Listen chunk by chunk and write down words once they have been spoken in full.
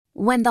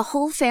When the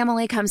whole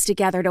family comes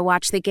together to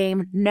watch the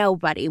game,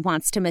 nobody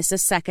wants to miss a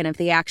second of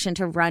the action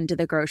to run to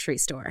the grocery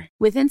store.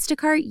 With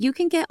Instacart, you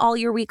can get all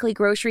your weekly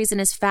groceries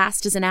in as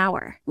fast as an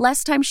hour.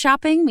 Less time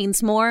shopping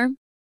means more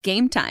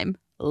game time.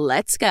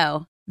 Let's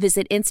go.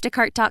 Visit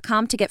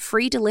instacart.com to get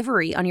free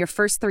delivery on your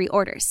first 3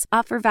 orders.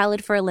 Offer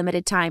valid for a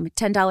limited time.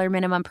 $10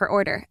 minimum per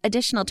order.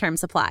 Additional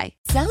terms apply.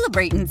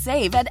 Celebrate and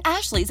save at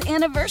Ashley's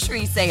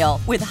Anniversary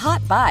Sale. With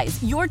Hot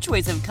Buys, your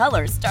choice of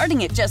colors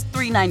starting at just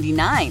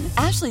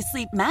 $3.99. Ashley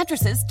Sleep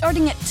mattresses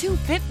starting at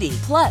 $2.50.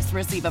 Plus,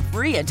 receive a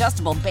free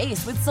adjustable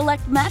base with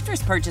select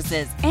mattress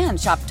purchases. And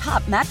shop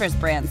top mattress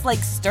brands like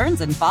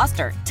Stearns &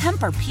 Foster,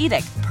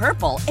 Tempur-Pedic,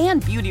 Purple,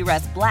 and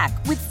Beautyrest Black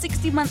with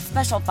 60-month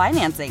special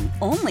financing.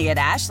 Only at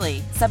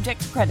Ashley.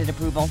 Subject to credit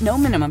approval. No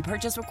minimum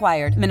purchase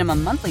required.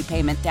 Minimum monthly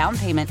payment, down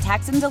payment,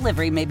 tax, and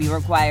delivery may be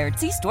required.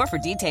 See store for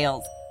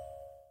details.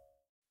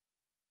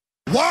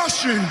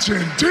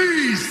 Washington,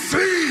 D.C.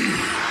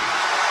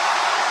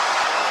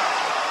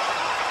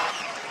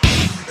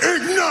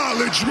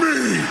 Acknowledge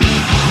me.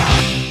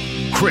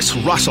 Chris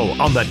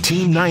Russell on the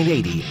Team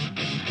 980.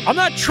 I'm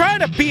not trying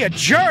to be a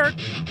jerk.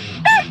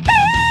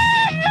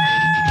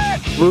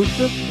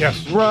 Rooster,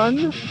 yes.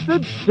 Run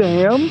the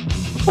damn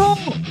ball.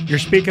 You're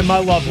speaking my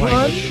love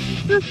language.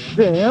 Run the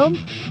damn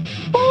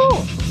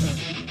ball.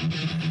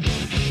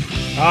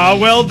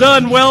 Well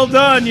done, well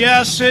done.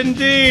 Yes,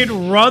 indeed.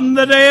 Run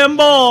the damn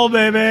ball,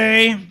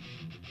 baby.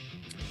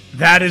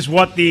 That is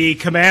what the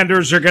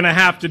Commanders are going to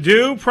have to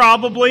do,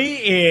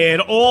 probably,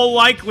 in all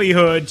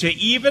likelihood, to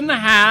even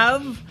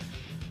have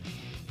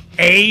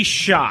a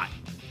shot.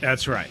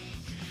 That's right.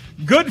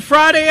 Good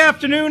Friday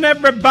afternoon,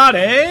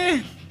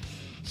 everybody.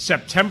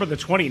 September the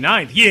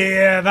 29th.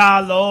 Yeah,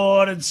 the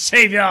Lord and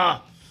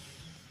Savior.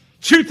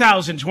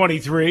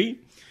 2023.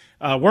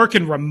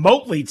 Working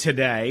remotely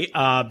today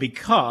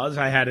because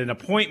I had an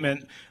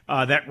appointment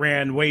that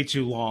ran way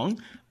too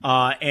long.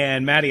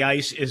 And Matty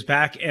Ice is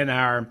back in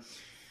our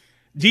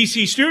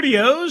DC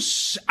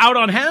studios out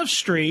on Half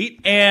Street.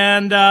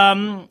 And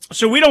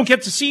so we don't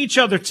get to see each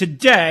other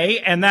today.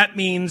 And that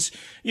means,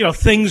 you know,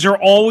 things are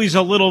always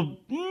a little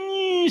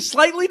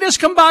slightly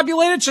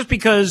discombobulated just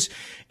because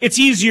it's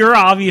easier,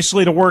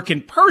 obviously, to work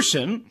in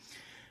person.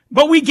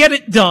 But we get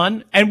it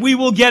done, and we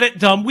will get it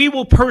done. We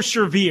will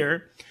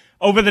persevere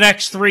over the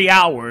next 3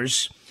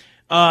 hours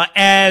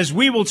as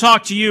we will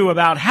talk to you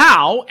about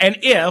how and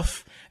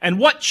if and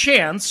what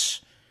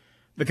chance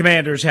the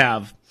Commanders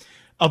have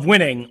of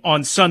winning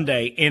on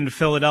Sunday in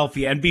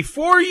Philadelphia. And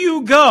before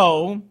you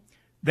go,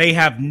 they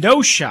have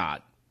no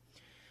shot.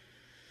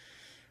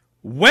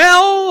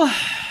 Well,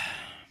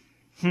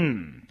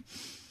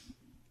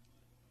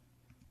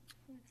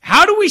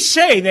 how do we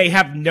say they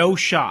have no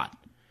shot?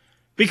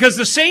 Because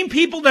the same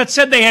people that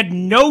said they had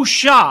no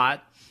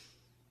shot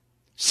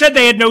said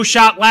they had no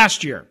shot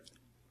last year.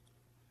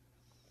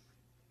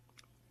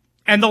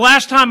 And the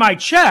last time I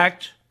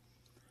checked,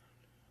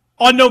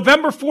 on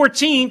November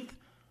 14th,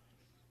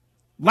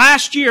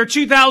 last year,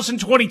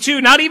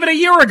 2022, not even a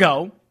year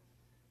ago,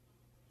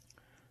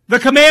 the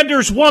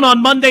Commanders won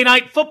on Monday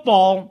Night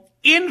Football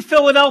in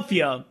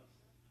Philadelphia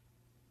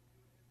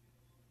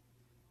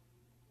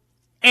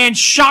and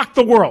shocked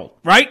the world,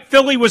 right?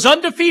 Philly was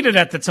undefeated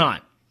at the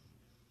time.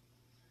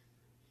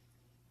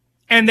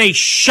 And they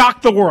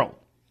shocked the world.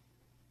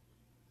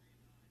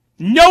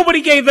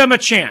 Nobody gave them a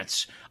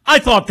chance. I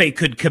thought they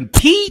could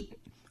compete.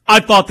 I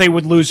thought they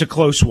would lose a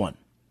close one.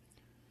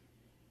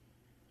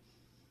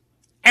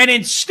 And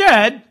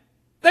instead,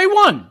 they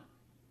won.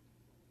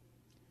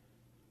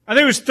 I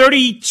think it was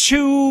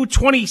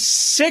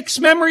 32-26,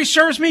 memory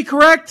serves me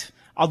correct.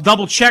 I'll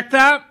double check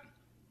that.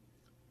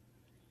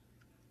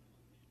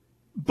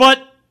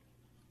 But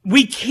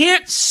we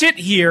can't sit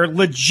here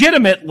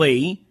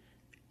legitimately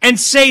and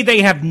say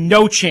they have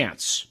no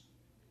chance.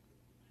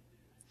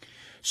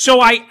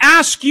 So I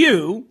ask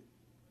you,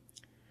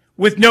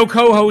 with no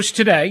co-host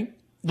today,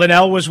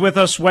 Linnell was with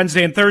us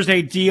Wednesday and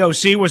Thursday,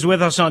 DOC was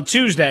with us on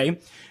Tuesday.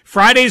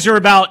 Fridays are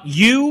about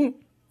you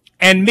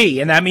and me,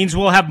 and that means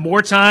we'll have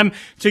more time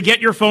to get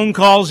your phone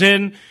calls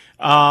in.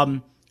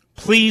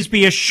 Please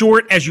be as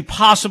short as you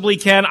possibly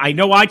can. I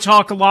know I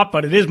talk a lot,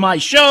 but it is my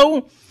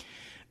show.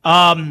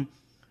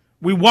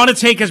 We want to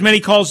take as many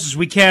calls as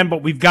we can,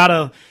 but we've got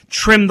to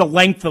trim the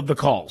length of the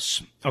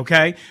calls,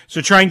 okay?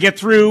 So try and get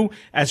through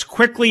as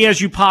quickly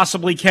as you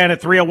possibly can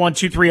at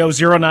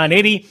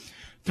 301-230-0980,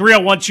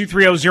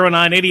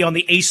 301-230-0980 on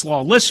the Ace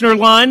Law listener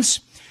lines.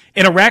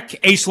 In a wreck,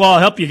 Ace Law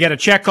will help you get a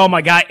check. Call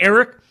my guy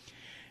Eric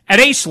at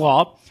Ace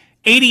Law,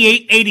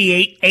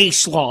 8888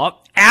 Ace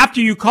Law,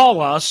 after you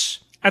call us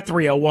at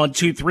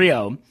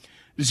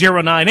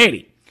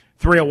 301-230-0980,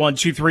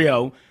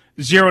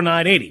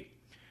 301-230-0980.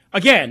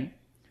 Again,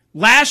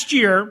 last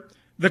year,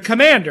 the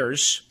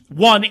Commanders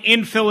won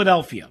in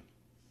Philadelphia.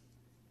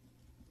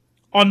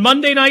 On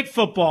Monday Night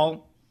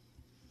Football,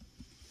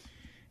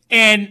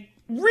 and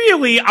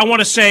really, I want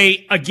to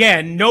say,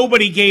 again,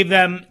 nobody gave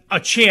them a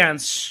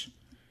chance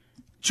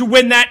to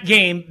win that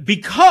game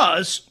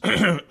because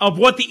of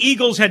what the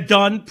Eagles had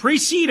done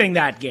preceding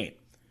that game.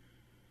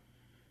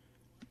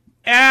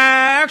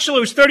 Actually,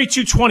 it was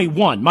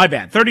 32-21. My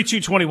bad.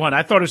 32-21.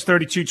 I thought it was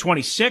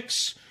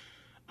 32-26.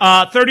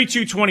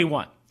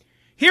 32-21.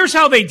 Here's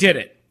how they did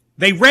it.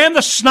 They ran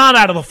the snot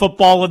out of the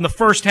football in the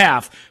first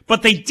half,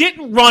 but they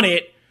didn't run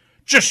it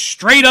just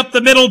straight up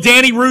the middle,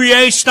 Danny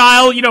Rouillet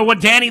style. You know,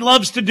 what Danny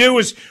loves to do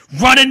is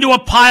run into a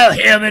pile,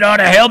 helmet on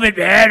a helmet,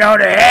 man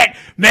on a head,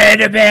 man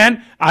to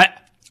man.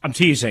 I'm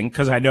teasing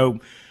because I know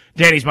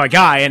Danny's my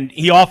guy, and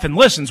he often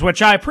listens,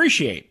 which I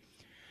appreciate.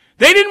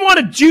 They didn't want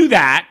to do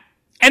that,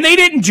 and they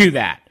didn't do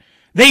that.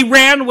 They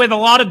ran with a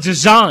lot of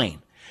design.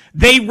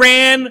 They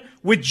ran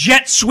with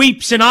jet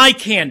sweeps and eye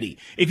candy.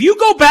 If you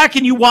go back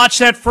and you watch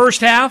that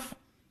first half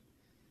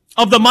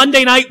of the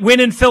Monday night win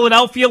in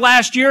Philadelphia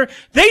last year,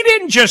 they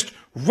didn't just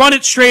run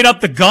it straight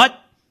up the gut.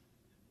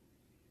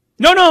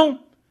 No.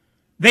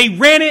 They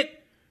ran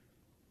it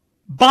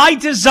by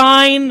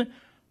design,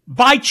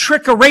 by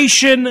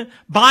trickeration,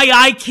 by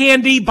eye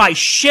candy, by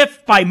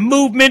shift, by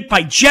movement,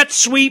 by jet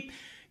sweep,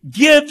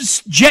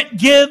 jet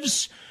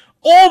gives,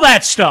 all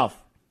that stuff.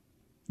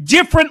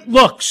 Different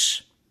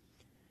looks.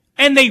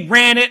 And they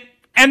ran it,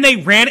 and they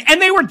ran it,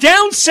 and they were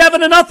down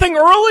 7-0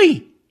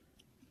 early.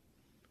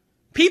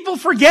 People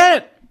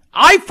forget.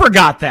 I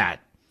forgot that.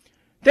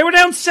 They were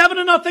down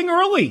 7-0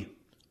 early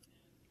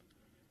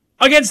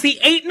against the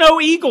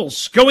 8-0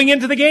 Eagles going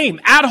into the game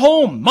at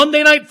home.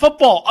 Monday Night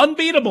Football,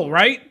 unbeatable,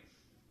 right?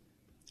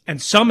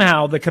 And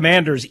somehow the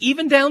Commanders,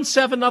 even down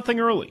 7-0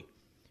 early,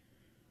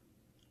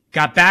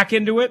 got back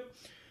into it,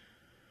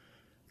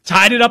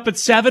 tied it up at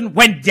 7,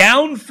 went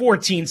down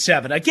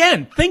 14-7.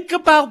 Again, think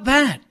about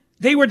that.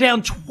 They were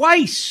down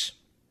twice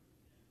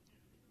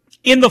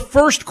in the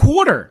first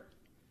quarter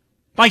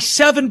by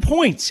 7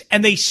 points,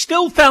 and they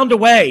still found a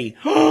way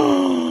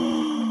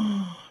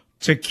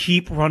to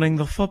keep running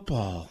the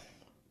football.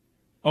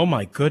 Oh,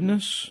 my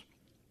goodness.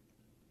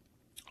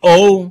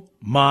 Oh,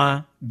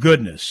 my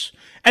goodness.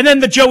 And then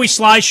the Joey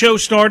Sly show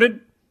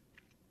started.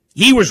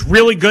 He was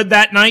really good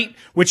that night,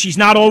 which he's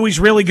not always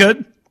really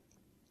good.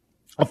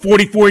 A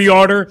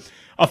 44-yarder,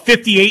 a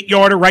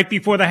 58-yarder right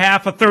before the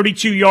half, a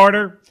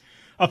 32-yarder,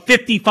 a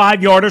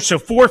 55-yarder, so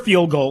 4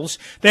 field goals.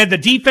 They had the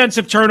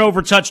defensive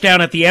turnover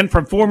touchdown at the end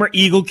from former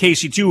Eagle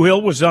Casey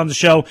Toohill, was on the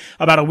show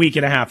about a week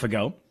and a half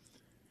ago.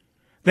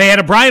 They had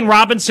a Brian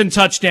Robinson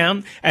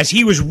touchdown as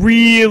he was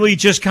really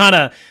just kind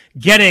of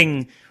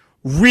getting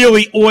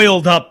really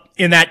oiled up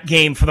in that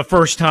game for the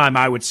first time,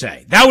 I would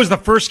say. That was the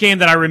first game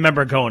that I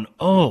remember going,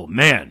 oh,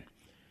 man,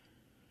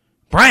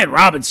 Brian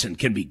Robinson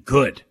can be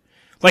good.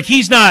 Like,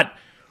 he's not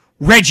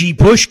Reggie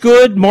Bush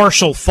good,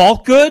 Marshall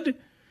Faulk good,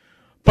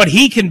 but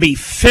he can be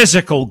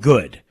physical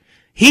good.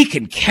 He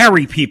can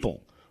carry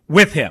people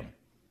with him.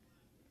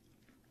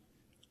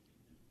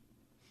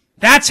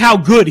 That's how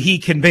good he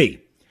can be.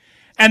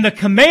 And the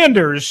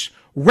Commanders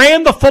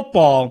ran the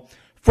football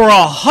for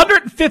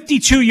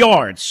 152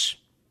 yards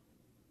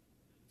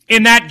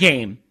in that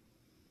game.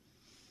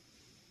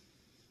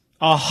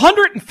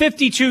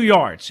 152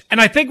 yards. And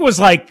I think it was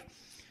like,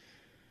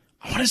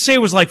 I want to say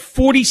it was like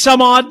 40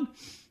 some odd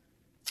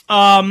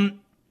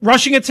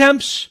rushing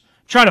attempts.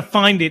 Try to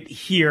find it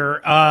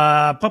here.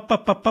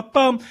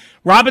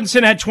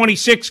 Robinson had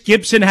 26.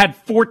 Gibson had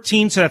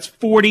 14, so that's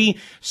 40.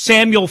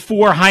 Samuel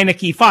 4.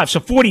 Heineke 5, so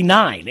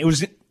 49. It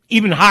was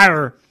even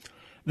higher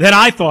than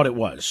I thought it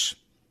was.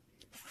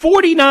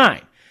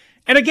 49.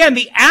 And again,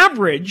 the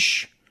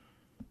average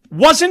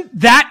wasn't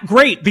that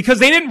great because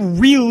they didn't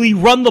really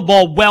run the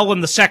ball well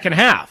in the second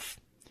half.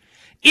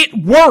 It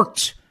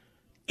worked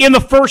in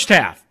the first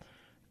half.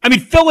 I mean,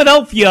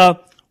 Philadelphia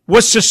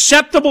was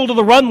susceptible to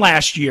the run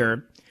last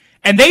year,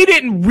 and they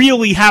didn't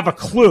really have a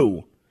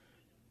clue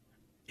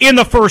in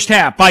the first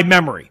half by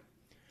memory.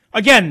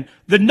 Again,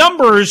 the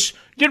numbers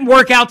didn't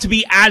work out to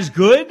be as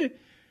good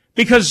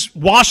because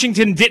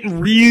Washington didn't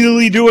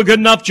really do a good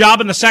enough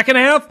job in the second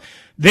half.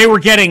 They were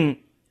getting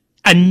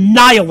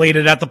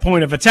annihilated at the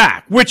point of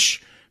attack,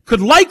 which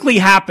could likely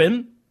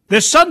happen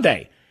this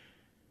Sunday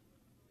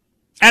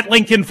at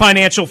Lincoln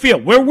Financial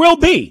Field, where we'll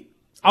be.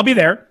 I'll be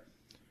there.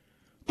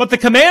 But the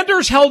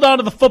Commanders held on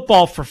to the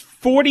football for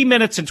 40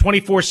 minutes and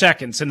 24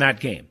 seconds in that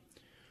game.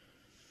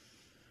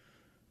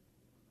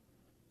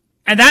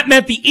 And that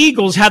meant the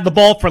Eagles had the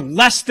ball for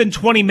less than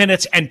 20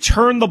 minutes and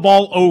turned the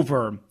ball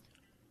over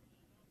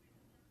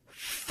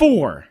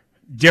 4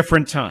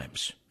 different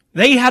times.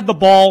 They had the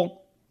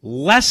ball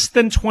less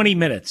than 20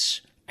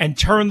 minutes and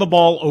turned the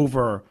ball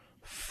over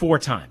 4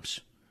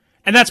 times.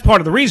 And that's part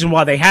of the reason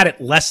why they had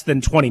it less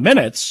than 20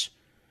 minutes.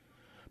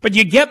 But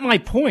you get my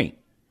point.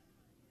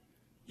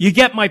 You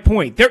get my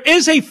point. There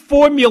is a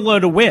formula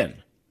to win.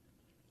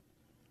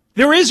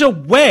 There is a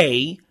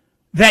way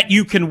that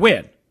you can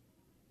win.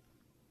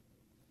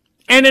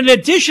 And in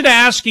addition to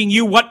asking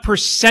you what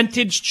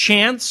percentage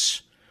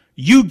chance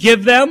you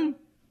give them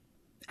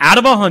out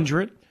of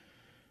 100,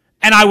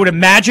 and I would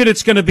imagine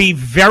it's going to be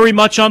very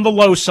much on the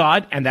low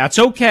side, and that's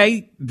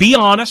okay. Be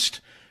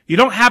honest. You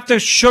don't have to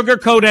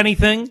sugarcoat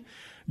anything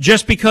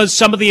just because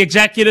some of the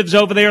executives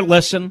over there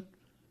listen.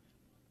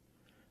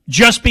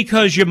 Just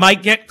because you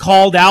might get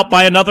called out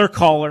by another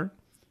caller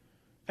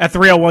at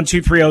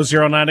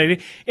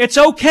 301-230-0980. It's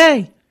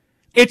okay.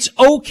 It's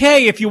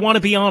okay if you want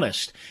to be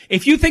honest.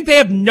 If you think they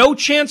have no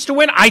chance to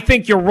win, I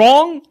think you're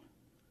wrong,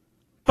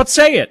 but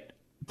say it.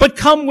 But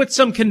come with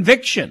some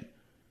conviction.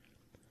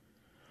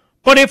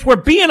 But if we're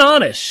being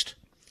honest,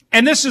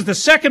 and this is the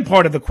second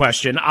part of the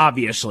question,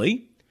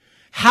 obviously,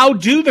 how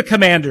do the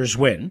Commanders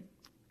win?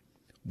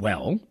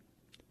 Well,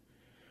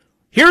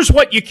 here's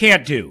what you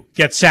can't do.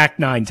 Get sacked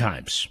 9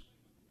 times.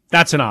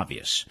 That's an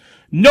obvious.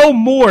 No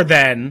more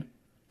than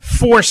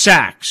 4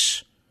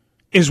 sacks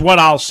is what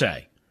I'll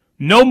say.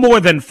 No more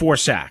than 4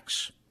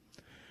 sacks.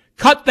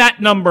 Cut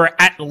that number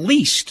at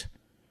least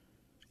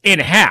in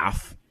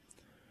half.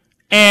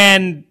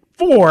 And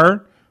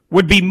 4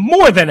 would be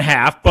more than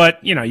half, but,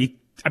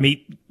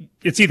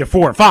 it's either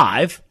 4 or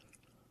 5.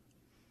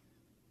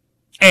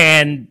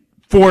 And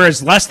 4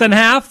 is less than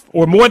half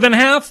or more than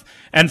half,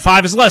 and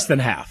 5 is less than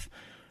half.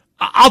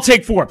 I'll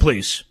take 4,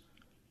 please.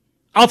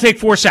 I'll take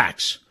 4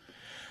 sacks.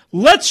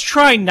 Let's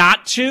try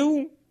not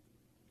to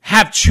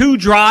have 2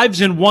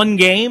 drives in one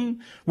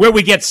game where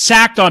we get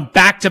sacked on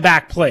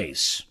back-to-back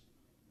plays.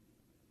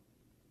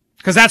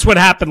 Because that's what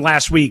happened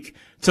last week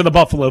to the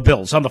Buffalo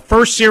Bills on the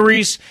first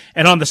series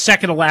and on the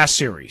second to last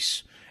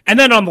series. And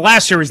then on the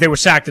last series, they were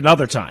sacked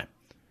another time.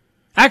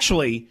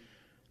 Actually,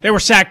 they were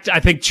sacked, I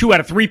think, 2 out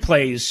of 3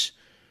 plays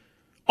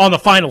on the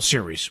final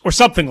series or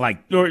something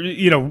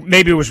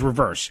maybe it was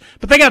reverse.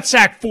 But they got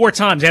sacked 4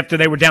 times after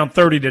they were down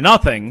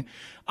 30-0.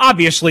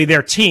 Obviously,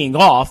 they're teeing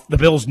off. The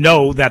Bills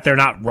know that they're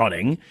not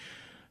running.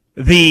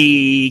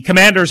 The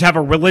Commanders have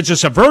a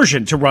religious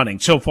aversion to running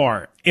so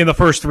far in the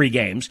first 3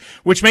 games,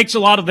 which makes a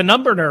lot of the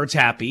number nerds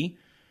happy.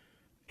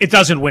 It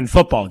doesn't win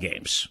football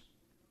games.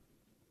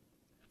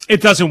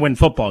 It doesn't win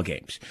football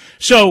games.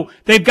 So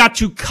they've got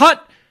to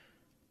cut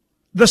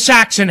the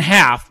sacks in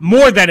half,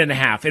 more than in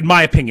half, in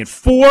my opinion,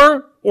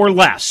 4 or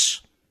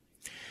less.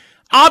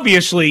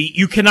 Obviously,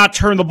 you cannot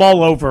turn the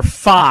ball over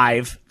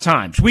 5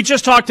 times. We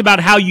just talked about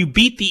how you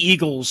beat the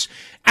Eagles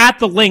at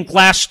the Link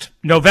last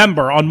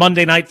November on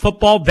Monday Night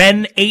Football,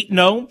 then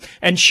 8-0,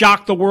 and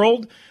shocked the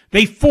world.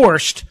 They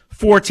forced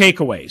 4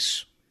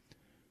 takeaways.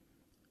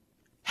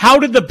 How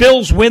did the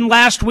Bills win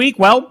last week?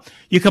 Well,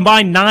 you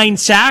combine 9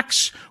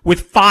 sacks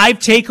with 5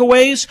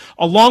 takeaways,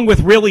 along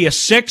with really a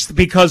 6th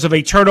because of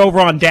a turnover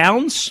on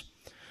downs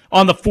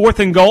on the 4th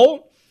and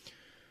goal.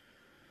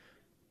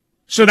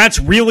 So that's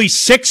really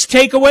 6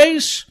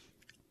 takeaways.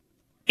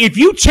 If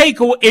you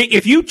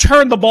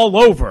turn the ball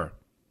over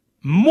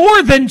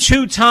more than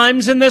 2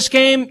 times in this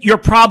game, you're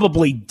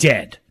probably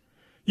dead.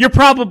 You're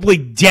probably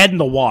dead in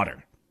the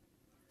water.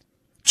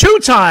 2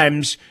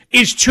 times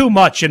is too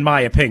much, in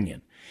my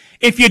opinion.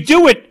 If you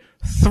do it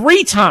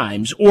 3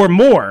 times or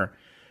more,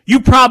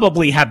 you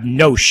probably have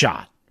no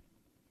shot.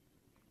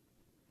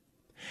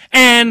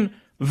 And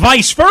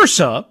vice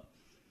versa,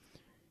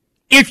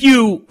 if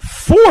you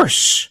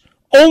force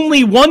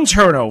only 1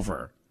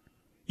 turnover,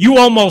 you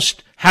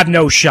almost have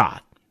no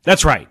shot.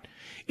 That's right.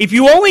 If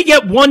you only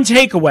get 1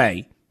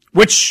 takeaway,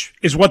 which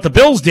is what the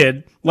Bills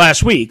did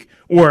last week,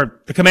 or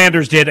the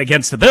Commanders did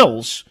against the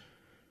Bills,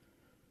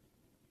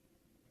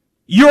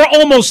 you're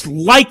almost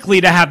likely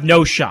to have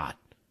no shot.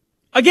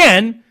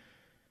 Again,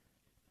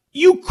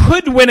 you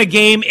could win a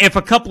game if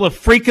a couple of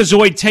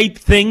freakazoid tape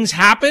things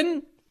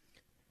happen,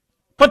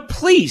 but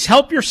please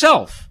help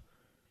yourself.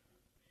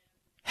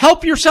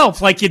 Help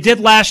yourself like you did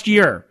last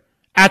year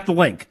at the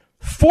Link.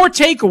 4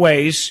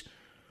 takeaways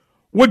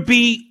would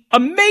be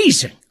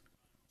amazing.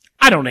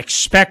 I don't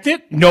expect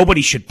it.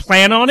 Nobody should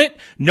plan on it.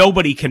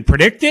 Nobody can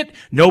predict it.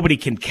 Nobody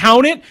can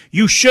count it.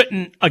 You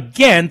shouldn't,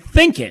 again,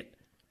 think it.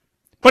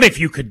 But if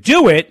you could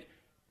do it,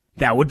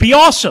 that would be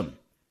awesome.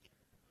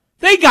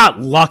 They got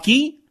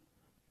lucky.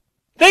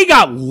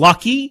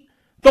 The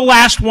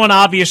last one,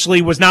 obviously,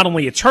 was not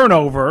only a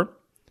turnover,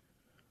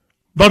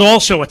 but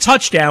also a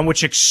touchdown,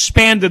 which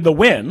expanded the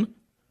win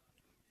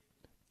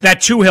that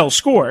Tuhill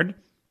scored.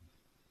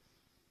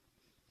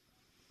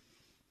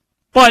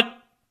 But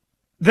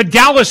the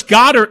Dallas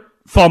Goedert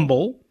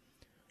fumble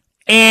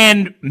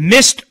and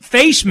missed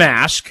face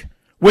mask,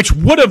 which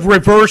would have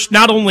reversed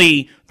not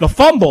only the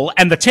fumble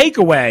and the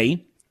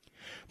takeaway,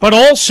 but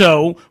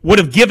also would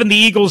have given the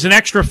Eagles an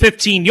extra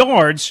 15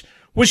 yards,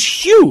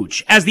 was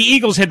huge, as the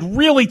Eagles had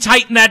really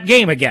tightened that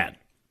game again.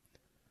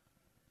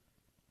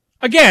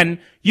 Again,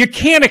 you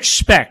can't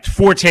expect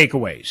 4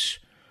 takeaways,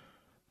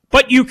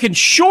 but you can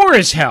sure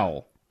as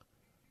hell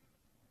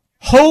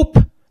hope,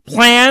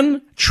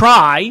 plan,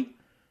 try,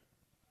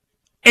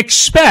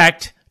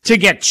 expect to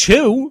get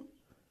 2,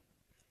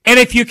 and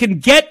if you can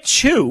get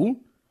 2,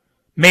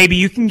 maybe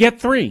you can get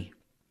 3.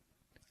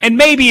 And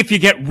maybe if you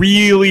get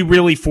really,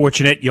 really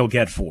fortunate, you'll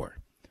get 4.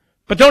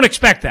 But don't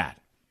expect that.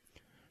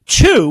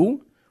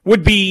 2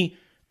 would be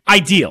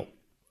ideal.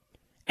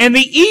 And the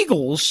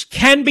Eagles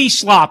can be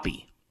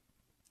sloppy.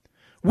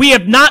 We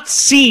have not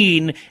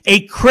seen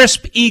a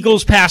crisp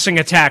Eagles passing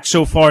attack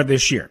so far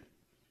this year.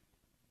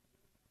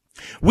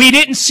 We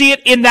didn't see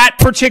it in that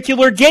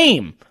particular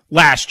game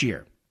last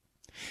year.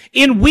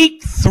 In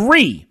week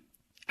 3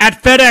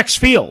 at FedEx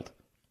Field,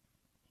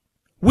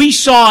 We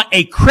saw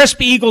a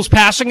crisp Eagles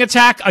passing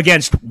attack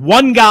against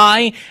one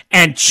guy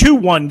and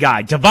 2-1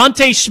 guy.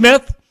 Devontae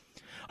Smith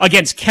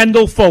against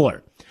Kendall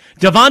Fuller.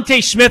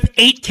 Devontae Smith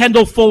ate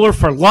Kendall Fuller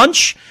for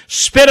lunch,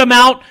 spit him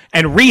out,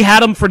 and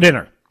re-had him for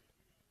dinner.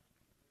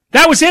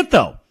 That was it,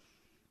 though.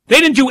 They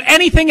didn't do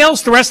anything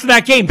else the rest of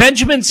that game.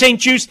 Benjamin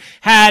St-Juste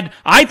had,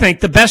 I think,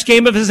 the best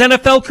game of his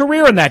NFL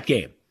career in that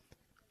game.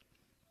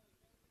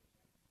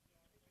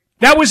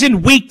 That was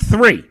in week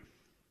 3.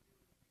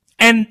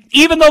 And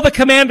even though the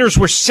Commanders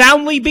were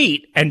soundly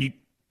beat, and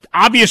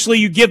obviously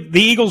you give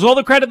the Eagles all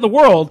the credit in the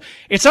world,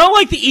 it's not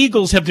like the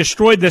Eagles have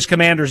destroyed this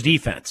Commanders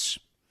defense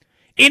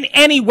in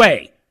any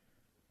way.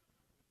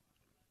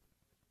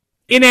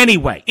 In any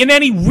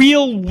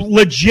real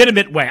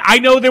legitimate way. I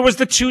know there was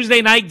the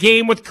Tuesday night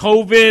game with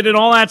COVID and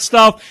all that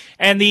stuff,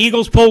 and the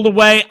Eagles pulled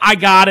away. I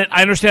got it.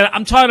 I understand it.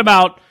 I'm talking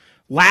about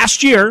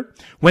last year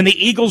when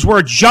the Eagles were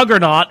a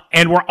juggernaut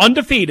and were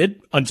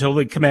undefeated until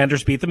the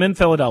Commanders beat them in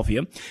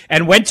Philadelphia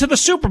and went to the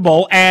Super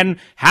Bowl and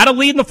had a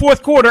lead in the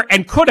fourth quarter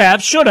and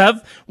should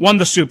have won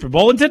the Super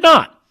Bowl and did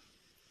not.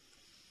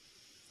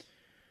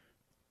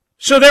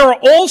 So there are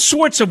all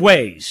sorts of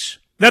ways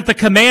that the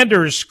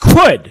Commanders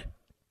could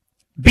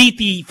beat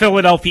the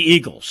Philadelphia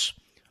Eagles.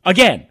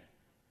 Again,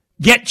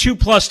 get 2+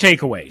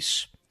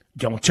 takeaways.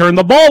 Don't turn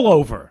the ball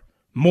over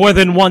more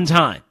than one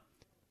time.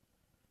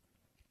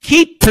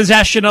 Keep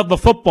possession of the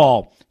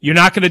football. You're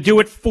not going to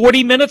do it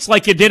 40 minutes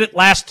like you did it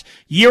last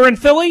year in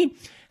Philly?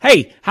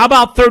 Hey, how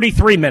about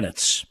 33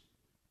 minutes?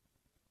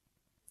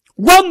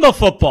 Run the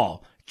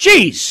football.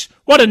 Jeez,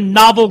 what a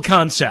novel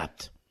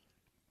concept.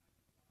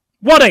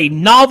 What a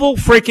novel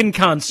freaking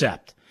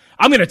concept.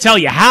 I'm going to tell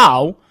you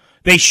how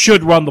they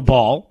should run the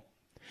ball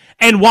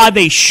and why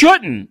they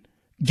shouldn't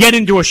get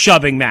into a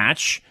shoving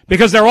match,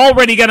 because they're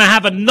already going to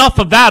have enough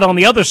of that on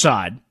the other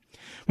side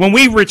when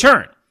we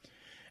return.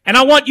 And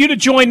I want you to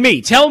join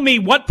me. Tell me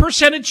what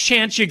percentage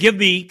chance you give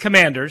the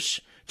Commanders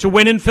to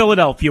win in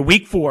Philadelphia,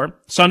 week 4,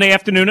 Sunday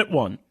afternoon at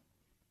 1.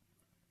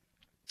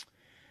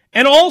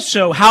 And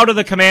also, how do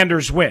the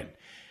Commanders win?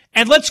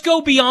 And let's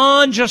go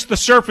beyond just the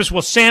surface.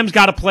 Well, Sam's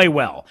got to play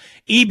well.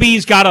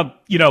 EB's got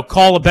to,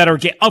 call a better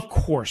game. Of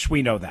course,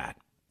 we know that.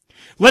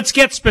 Let's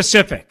get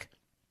specific.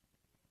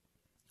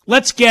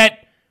 Let's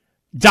get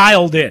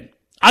dialed in.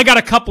 I got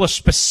a couple of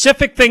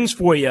specific things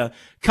for you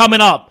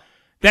coming up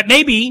that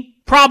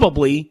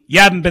probably you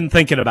haven't been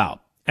thinking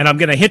about. And I'm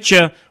going to hit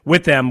you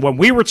with them when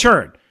we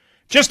return.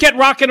 Just get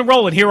rocking and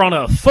rolling here on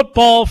a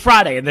Football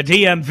Friday in the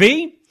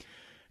DMV.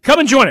 Come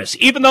and join us.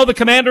 Even though the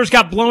Commanders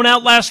got blown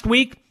out last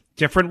week,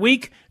 different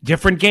week,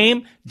 different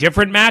game,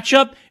 different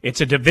matchup.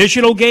 It's a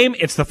divisional game.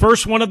 It's the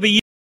first one of the year.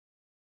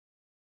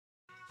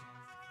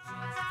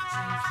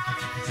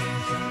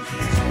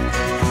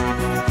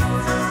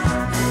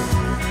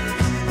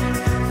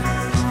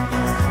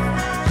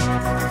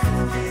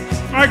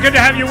 All right, good to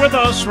have you with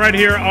us right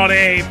here on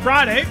a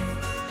Friday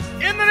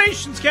in the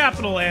nation's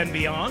capital and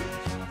beyond.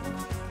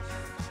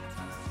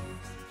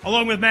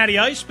 Along with Matty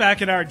Ice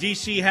back in our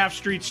DC Half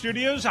Street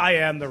studios, I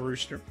am the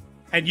Rooster.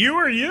 And you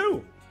are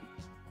you.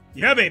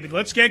 Yeah, baby,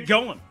 let's get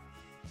going.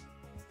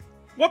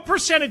 What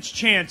percentage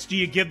chance do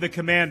you give the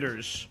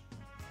Commanders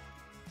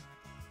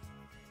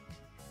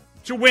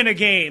to win a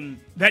game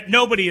that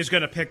nobody is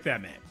going to pick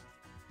them in?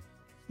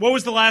 What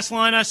was the last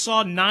line I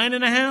saw?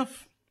 9.5?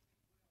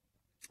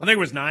 I think it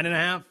was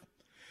 9.5.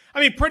 I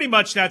mean, pretty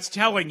much that's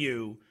telling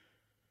you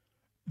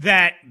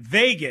that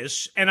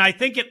Vegas, and I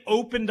think it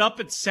opened up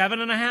at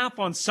 7.5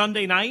 on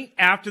Sunday night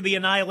after the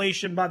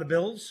annihilation by the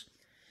Bills.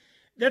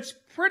 That's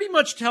pretty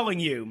much telling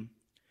you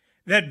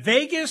that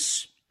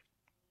Vegas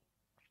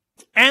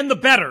and the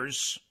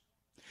bettors,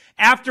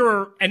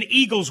 after an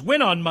Eagles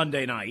win on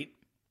Monday night,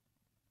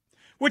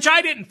 which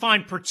I didn't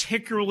find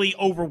particularly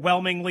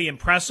overwhelmingly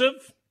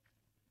impressive,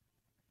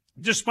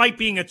 despite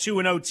being a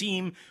 2-0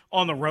 team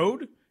on the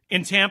road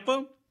in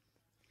Tampa,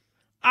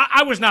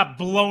 I was not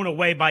blown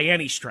away by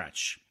any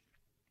stretch.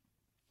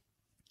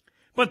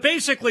 But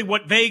basically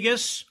what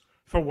Vegas,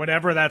 for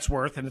whatever that's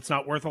worth, and it's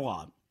not worth a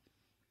lot,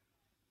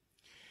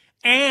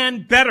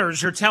 and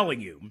bettors are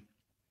telling you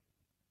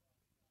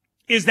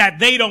is that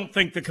they don't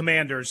think the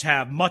Commanders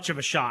have much of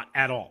a shot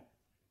at all.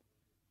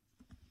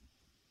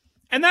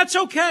 And that's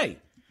okay.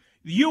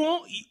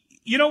 You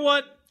know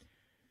what?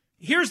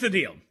 Here's the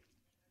deal.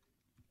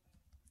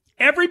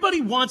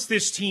 Everybody wants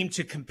this team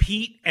to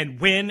compete and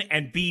win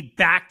and be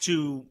back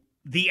to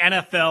the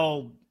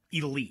NFL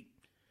elite.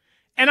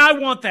 And I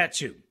want that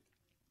too.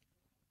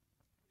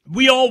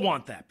 We all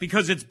want that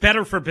because it's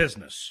better for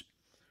business.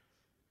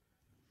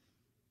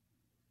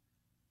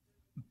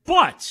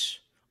 But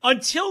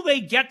until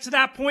they get to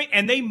that point,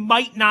 and they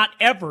might not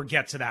ever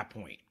get to that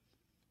point,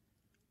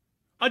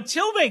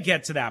 until they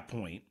get to that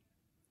point,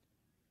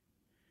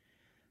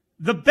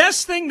 the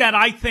best thing that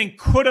I think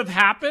could have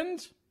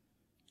happened,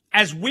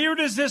 as weird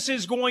as this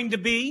is going to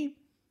be,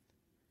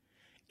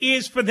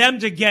 is for them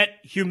to get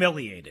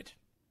humiliated.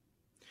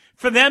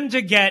 For them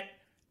to get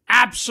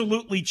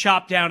absolutely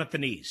chopped down at the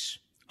knees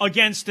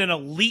against an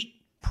elite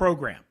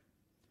program.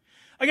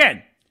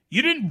 Again,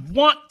 you didn't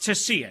want to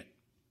see it.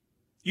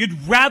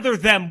 You'd rather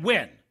them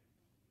win.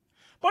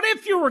 But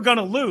if you were going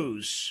to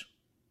lose,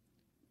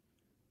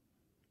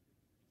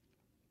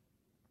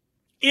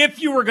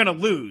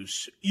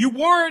 you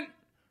weren't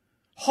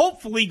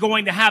hopefully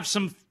going to have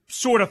some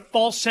sort of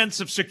false sense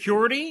of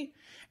security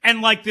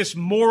and like this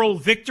moral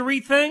victory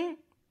thing.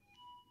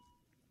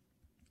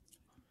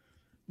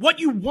 What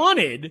you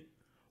wanted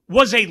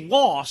was a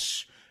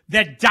loss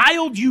that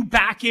dialed you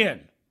back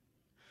in,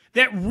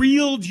 that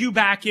reeled you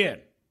back in,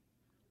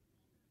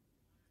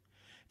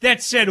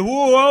 that said,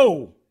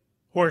 whoa,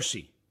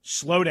 horsey,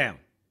 slow down.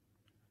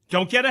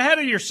 Don't get ahead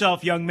of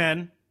yourself, young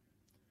men.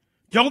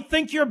 Don't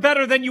think you're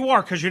better than you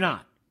are, because you're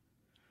not.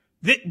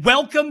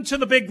 Welcome to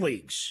the big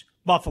leagues,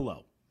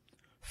 Buffalo,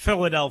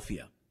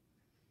 Philadelphia.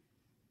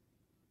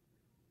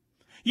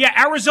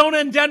 Yeah, Arizona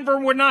and Denver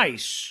were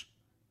nice.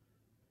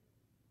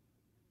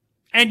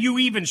 And you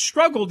even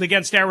struggled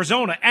against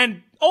Arizona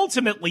and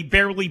ultimately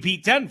barely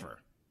beat Denver.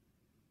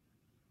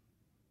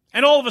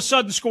 And all of a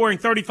sudden scoring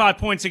 35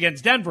 points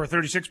against Denver,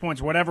 36 points,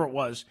 whatever it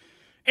was,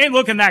 ain't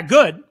looking that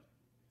good.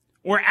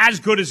 Or as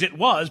good as it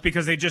was,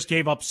 because they just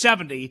gave up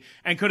 70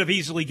 and could have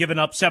easily given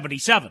up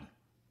 77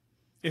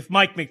 if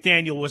Mike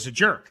McDaniel was a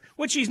jerk,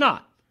 which he's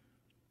not.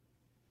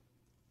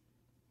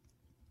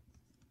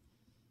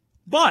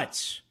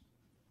 But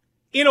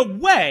in a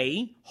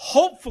way,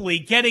 hopefully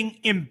getting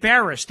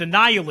embarrassed,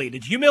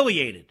 annihilated,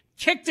 humiliated,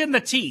 kicked in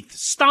the teeth,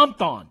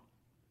 stomped on,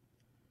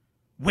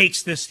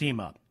 wakes this team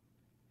up.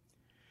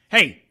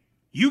 Hey,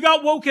 you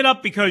got woken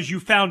up because you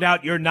found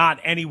out you're not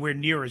anywhere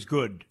near as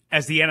good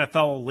as the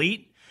NFL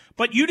elite.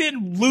 But you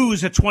didn't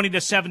lose a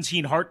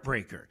 20-17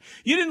 heartbreaker.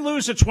 You didn't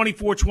lose a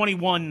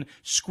 24-21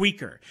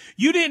 squeaker.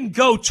 You didn't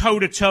go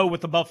toe-to-toe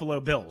with the Buffalo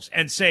Bills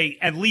and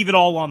leave it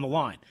all on the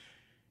line.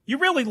 You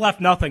really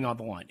left nothing on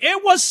the line.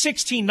 It was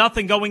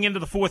 16-0 going into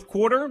the fourth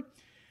quarter.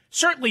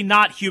 Certainly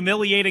not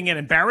humiliating and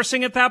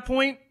embarrassing at that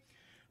point.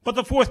 But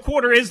the fourth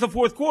quarter is the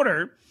fourth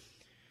quarter.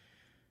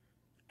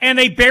 And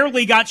they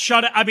barely got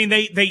shut out. I mean,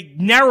 they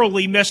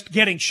narrowly missed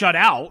getting shut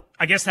out.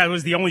 I guess that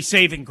was the only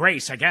saving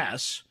grace, I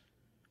guess.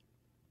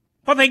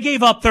 But they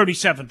gave up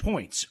 37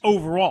 points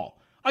overall.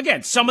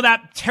 Again, some of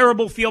that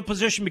terrible field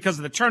position because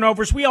of the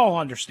turnovers, we all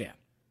understand.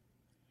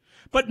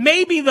 But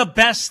maybe the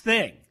best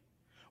thing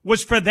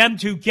was for them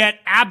to get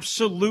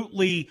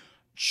absolutely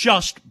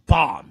just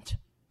bombed.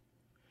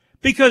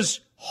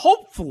 Because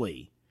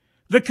hopefully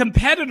the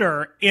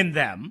competitor in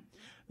them,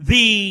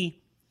 the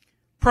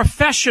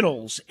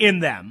professionals in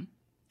them,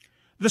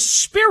 the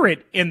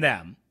spirit in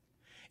them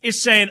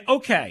is saying,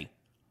 okay,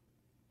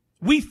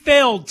 we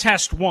failed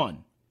test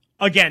one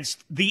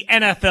against the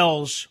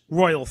NFL's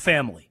royal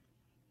family.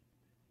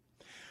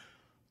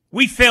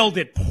 We failed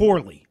it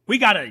poorly. We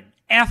got an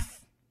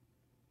F.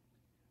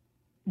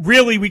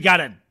 Really, we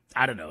got a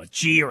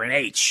G or an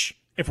H,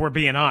 if we're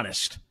being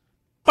honest.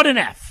 But an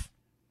F.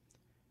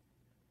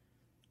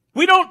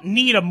 We don't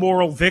need a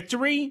moral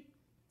victory,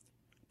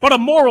 but a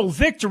moral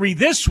victory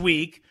this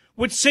week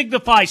would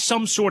signify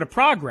some sort of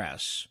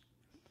progress.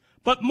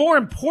 But more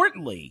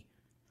importantly,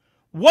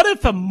 what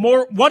if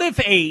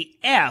a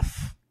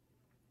F,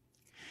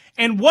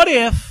 and what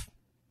if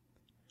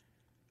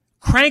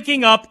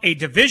cranking up a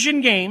division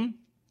game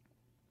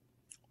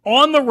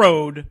on the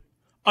road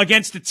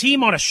against a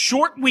team on a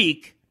short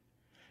week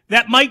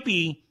that might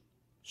be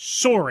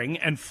soaring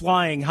and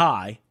flying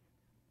high,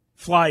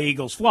 fly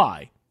Eagles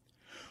fly,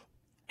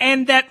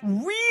 and that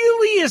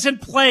really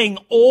isn't playing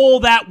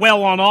all that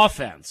well on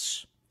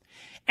offense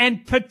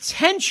and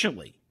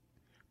potentially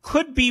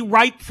could be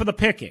ripe for the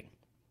picking?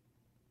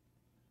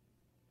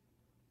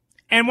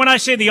 And when I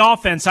say the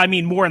offense, I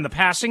mean more in the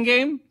passing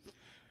game.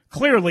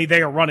 Clearly,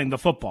 they are running the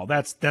football.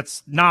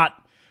 That's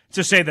not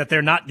to say that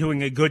they're not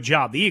doing a good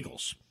job, the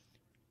Eagles.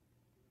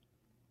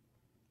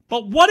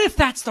 But what if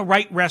that's the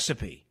right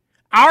recipe?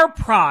 Our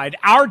pride,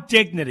 our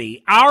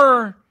dignity,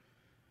 our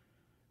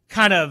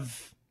kind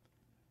of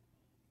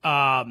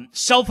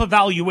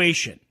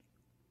self-evaluation,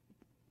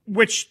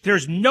 which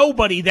there's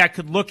nobody that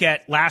could look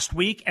at last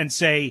week and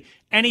say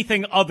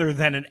anything other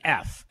than an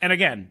F. And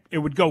again, it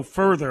would go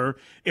further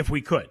if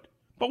we could.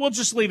 But we'll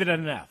just leave it at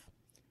an F.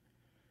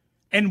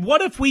 And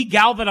what if we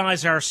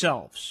galvanize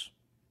ourselves?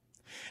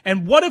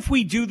 And what if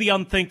we do the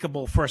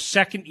unthinkable for a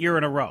second year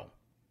in a row?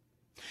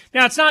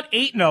 Now, it's not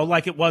 8-0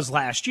 like it was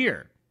last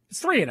year.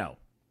 It's 3-0.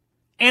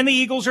 And the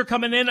Eagles are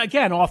coming in,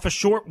 again, off a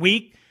short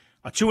week,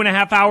 a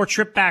 2.5-hour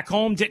trip back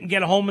home, didn't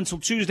get home until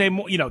Tuesday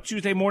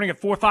morning at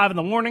 4 or 5 in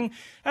the morning.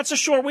 That's a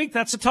short week.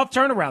 That's a tough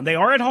turnaround. They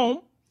are at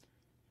home.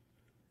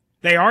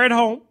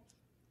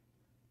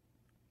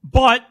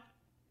 But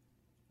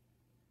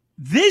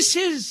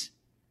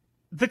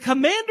the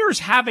Commanders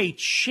have a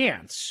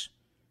chance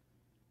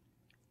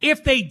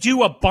if they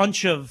do a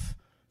bunch of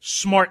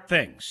smart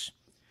things.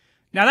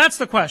 Now, that's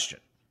the question.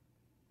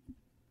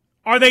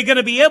 Are they going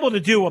to be able to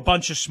do a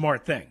bunch of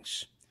smart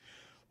things?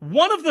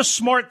 One of the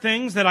smart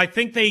things that I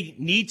think they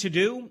need to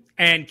do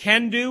and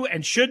can do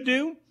and should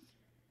do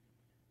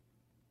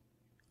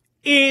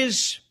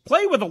is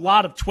play with a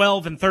lot of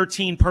 12 and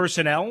 13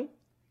 personnel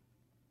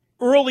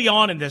early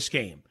on in this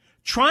game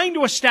trying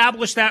to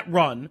establish that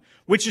run,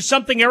 which is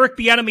something Eric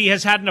Bieniemy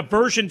has had an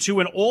aversion to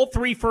in all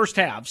three first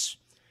halves,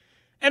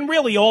 and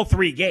really all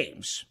three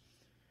games.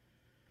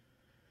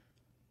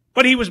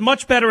 But he was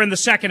much better in the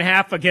second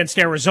half against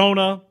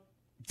Arizona,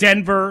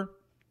 Denver,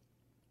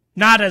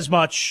 not as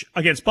much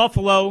against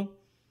Buffalo.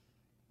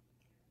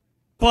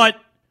 But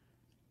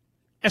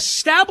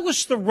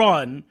establish the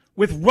run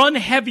with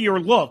run-heavier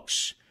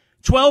looks,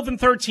 12 and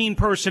 13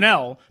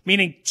 personnel,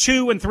 meaning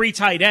 2 and 3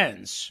 tight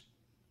ends,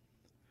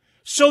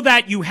 so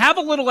that you have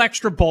a little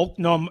extra bulk,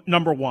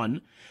 number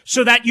one,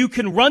 so that you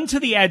can run to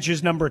the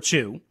edges, number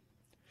two.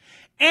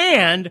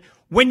 And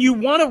when you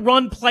want to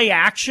run play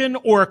action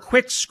or a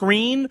quick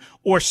screen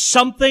or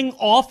something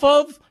off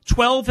of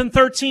 12 and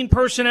 13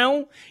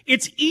 personnel,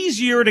 it's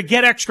easier to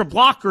get extra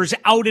blockers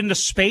out into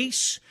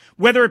space,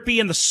 whether it be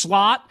in the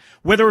slot,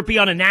 whether it be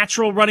on a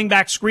natural running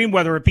back screen,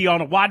 whether it be on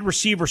a wide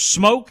receiver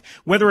smoke,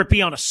 whether it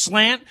be on a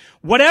slant,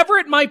 whatever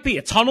it might be,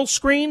 a tunnel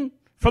screen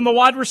from the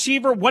wide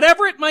receiver,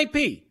 whatever it might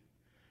be.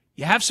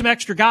 You have some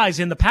extra guys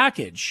in the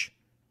package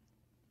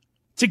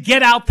to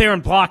get out there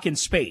and block in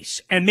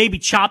space and maybe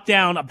chop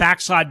down a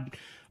backside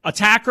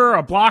attacker,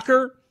 a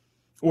blocker,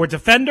 or a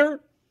defender.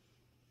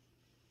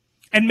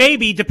 And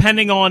maybe,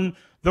 depending on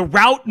the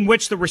route in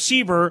which the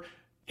receiver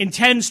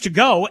intends to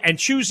go and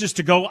chooses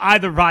to go,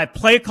 either by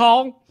play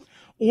call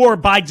or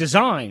by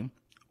design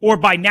or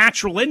by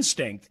natural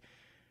instinct,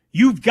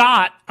 you've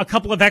got a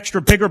couple of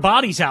extra bigger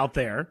bodies out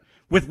there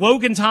with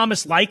Logan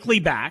Thomas likely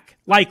back.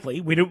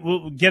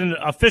 We'll get an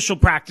official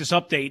practice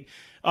update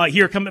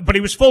here coming, but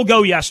he was full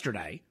go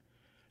yesterday.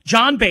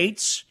 John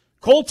Bates,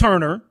 Cole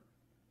Turner,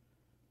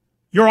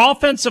 your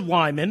offensive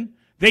linemen,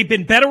 they've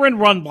been better in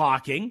run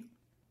blocking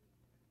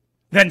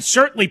than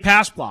certainly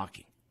pass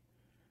blocking.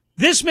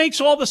 This makes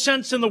all the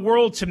sense in the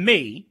world to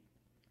me,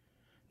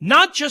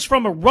 not just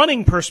from a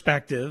running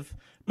perspective,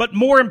 but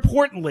more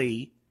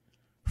importantly,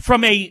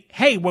 from a,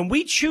 hey, when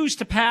we choose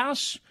to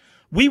pass,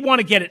 we want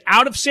to get it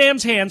out of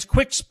Sam's hands,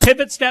 quick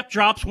pivot step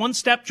drops,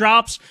 one-step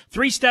drops,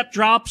 three-step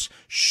drops,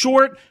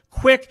 short,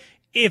 quick.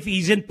 If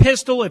he's in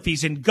pistol, if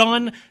he's in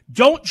gun,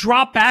 don't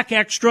drop back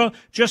extra.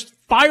 Just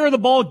fire the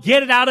ball,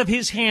 get it out of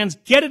his hands,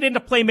 get it into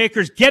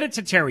playmakers, get it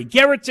to Terry,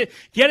 get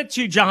it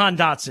to Jahan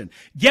Dotson,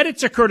 get it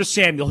to Curtis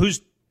Samuel,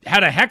 who's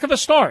had a heck of a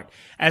start.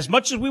 As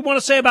much as we want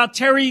to say about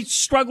Terry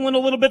struggling a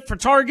little bit for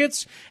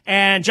targets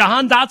and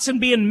Jahan Dotson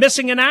being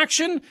missing in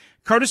action,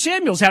 Curtis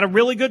Samuel's had a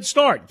really good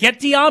start. Get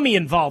Diami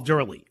involved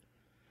early.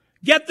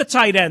 Get the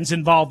tight ends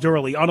involved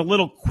early on a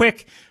little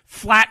quick,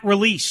 flat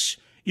release.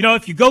 You know,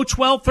 if you go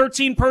 12,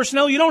 13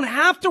 personnel, you don't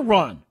have to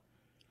run.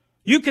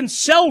 You can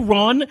sell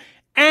run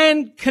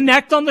and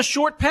connect on the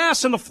short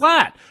pass in the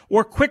flat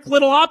or quick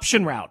little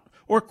option route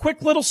or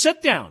quick little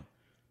sit down.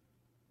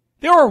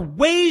 There are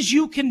ways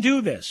you can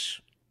do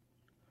this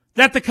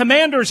that the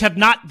Commanders have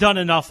not done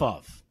enough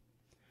of.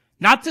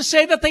 Not to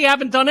say that they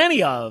haven't done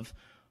any of,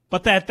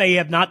 but that they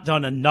have not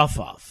done enough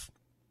of.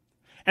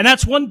 And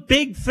that's one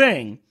big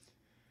thing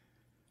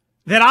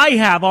that I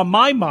have on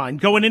my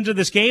mind going into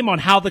this game on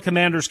how the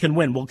Commanders can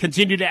win. We'll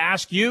continue to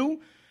ask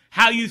you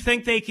how you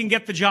think they can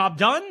get the job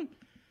done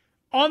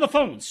on the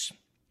phones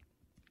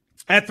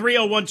at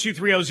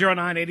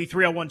 301-230-0980,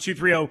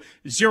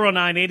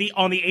 301-230-0980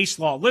 on the Ace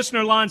Law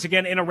listener lines.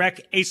 Again, in a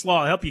wreck, Ace Law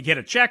will help you get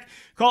a check.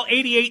 Call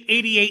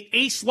 8888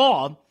 Ace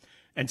Law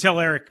and tell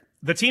Eric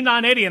the Team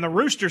 980 and the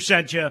Rooster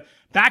sent you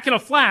back in a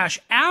flash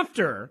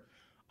after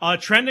a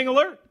trending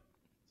alert.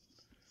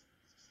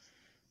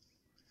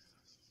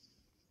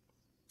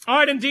 All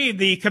right, indeed,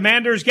 the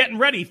Commanders getting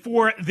ready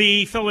for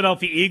the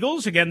Philadelphia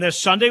Eagles again this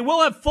Sunday.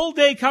 We'll have full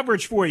day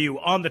coverage for you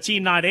on the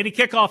Team 980.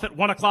 Kickoff at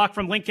 1 o'clock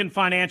from Lincoln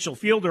Financial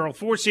Field. Earl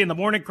Forsey in the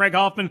morning, Craig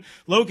Hoffman,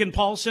 Logan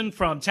Paulson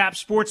from Tap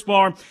Sports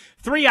Bar.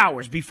 3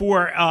 hours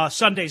before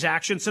Sunday's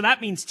action, so that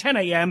means 10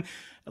 a.m.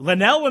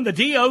 Linnell and the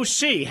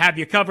DOC have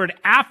you covered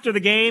after the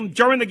game,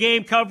 during the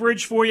game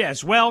coverage for you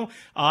as well,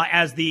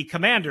 as the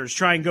Commanders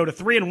try and go to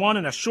 3-1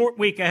 in a short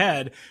week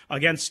ahead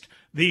against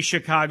the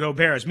Chicago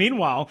Bears.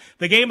 Meanwhile,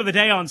 the game of the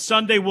day on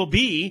Sunday will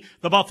be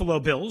the Buffalo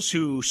Bills,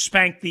 who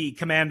spanked the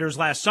Commanders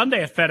last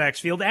Sunday at FedEx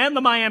Field, and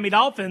the Miami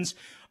Dolphins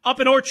up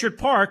in Orchard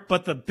Park,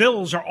 but the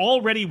Bills are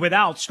already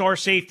without star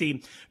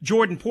safety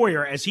Jordan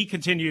Poyer as he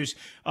continues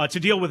to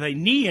deal with a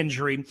knee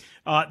injury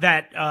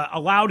that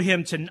allowed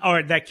him to,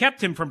 or that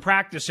kept him from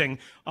practicing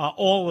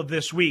all of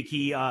this week.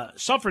 He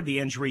suffered the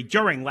injury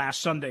during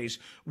last Sunday's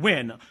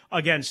win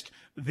against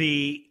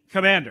the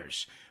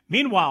Commanders.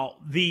 Meanwhile,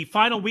 the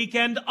final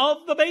weekend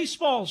of the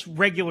baseball's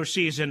regular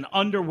season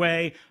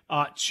underway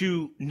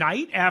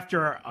tonight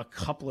after a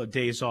couple of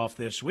days off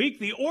this week.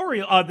 The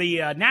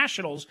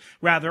Nationals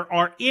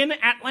are in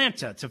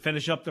Atlanta to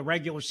finish up the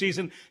regular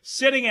season,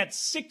 sitting at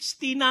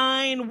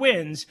 69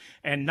 wins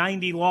and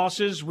 90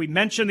 losses. We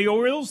mentioned the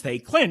Orioles. They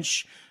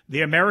clinch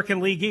the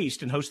American League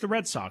East and host the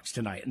Red Sox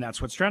tonight, and that's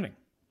what's trending.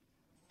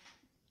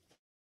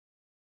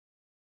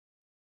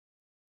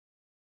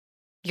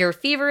 Your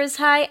fever is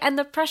high and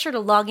the pressure to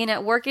log in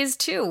at work is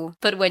too.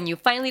 But when you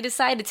finally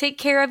decide to take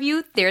care of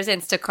you, there's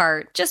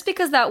Instacart. Just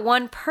because that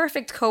one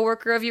perfect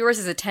coworker of yours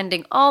is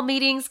attending all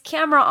meetings,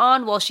 camera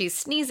on while she's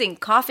sneezing,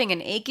 coughing,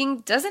 and aching,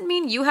 doesn't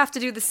mean you have to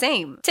do the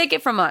same. Take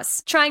it from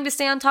us. Trying to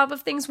stay on top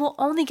of things will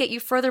only get you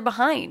further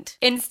behind.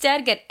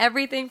 Instead, get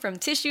everything from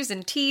tissues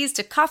and teas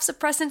to cough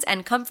suppressants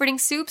and comforting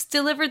soups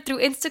delivered through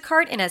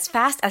Instacart in as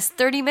fast as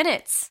 30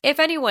 minutes. If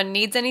anyone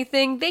needs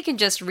anything, they can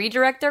just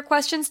redirect their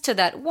questions to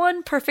that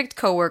one perfect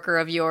coworker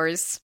of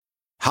yours.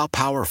 How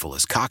powerful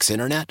is Cox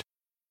Internet?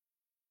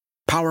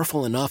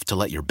 Powerful enough to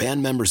let your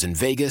band members in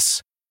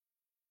Vegas,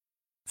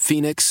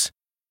 Phoenix,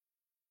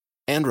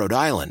 and Rhode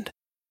Island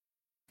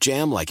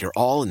jam like you're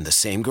all in the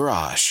same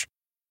garage.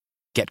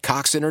 Get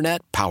Cox Internet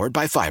powered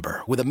by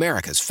fiber with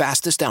America's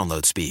fastest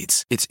download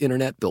speeds. It's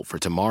internet built for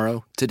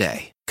tomorrow,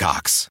 today.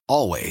 Cox,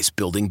 always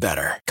building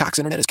better. Cox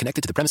Internet is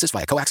connected to the premises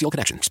via coaxial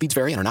connection. Speeds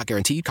vary and are not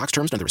guaranteed. Cox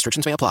terms and other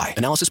restrictions may apply.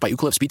 Analysis by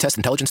Ookla of Speed Test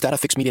Intelligence Data.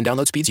 Fixed median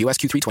download speeds. US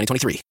Q3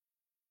 2023.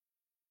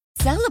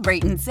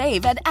 Celebrate and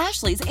save at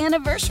Ashley's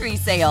Anniversary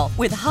Sale.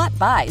 With Hot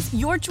Buys,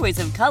 your choice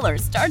of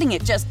colors starting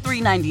at just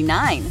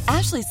 $3.99.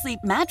 Ashley Sleep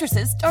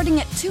mattresses starting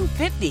at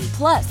 $2.50.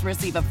 Plus,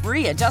 receive a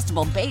free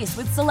adjustable base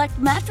with select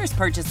mattress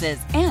purchases.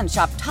 And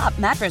shop top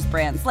mattress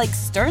brands like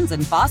Stearns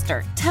 &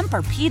 Foster,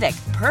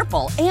 Tempur-Pedic,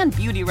 Purple, and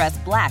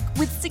Beautyrest Black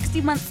with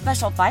 60-month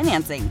special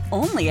financing.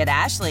 Only at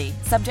Ashley.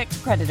 Subject to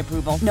credit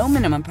approval. No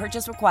minimum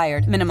purchase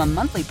required. Minimum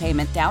monthly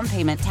payment, down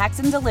payment, tax,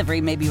 and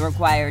delivery may be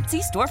required.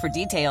 See store for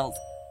details.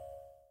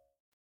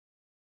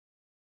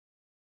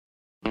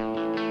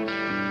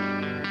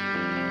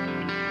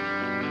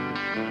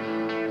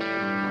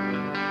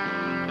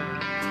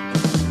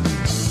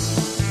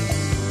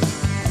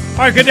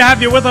 All right, good to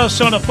have you with us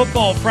on a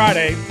Football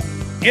Friday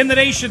in the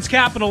nation's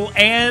capital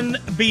and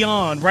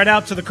beyond. Right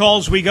out to the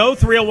calls we go,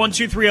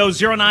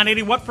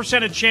 301-230-0980. What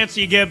percentage chance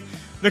do you give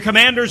the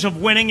Commanders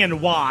of winning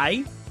and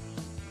why?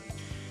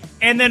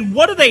 And then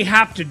what do they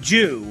have to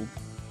do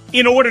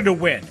in order to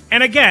win?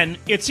 And again,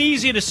 it's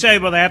easy to say,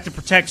 well, they have to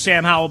protect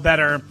Sam Howell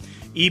better.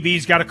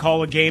 EB's got to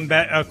call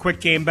a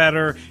quick game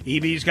better.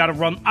 EB's got to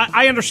run.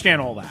 I understand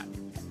all that.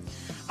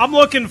 I'm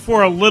looking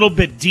for a little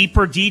bit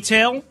deeper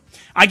detail.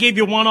 I gave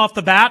you one off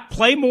the bat.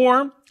 Play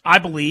more, I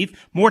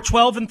believe. More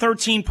 12 and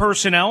 13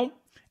 personnel,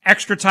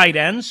 extra tight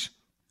ends,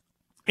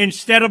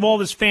 instead of all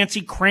this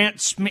fancy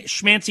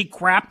schmancy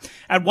crap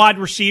at wide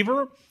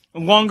receiver,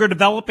 longer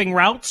developing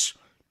routes.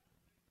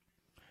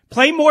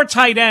 Play more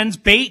tight ends.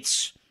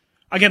 Bates.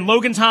 Again,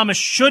 Logan Thomas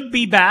should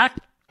be back,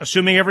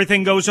 assuming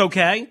everything goes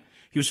okay.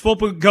 He was full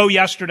go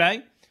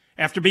yesterday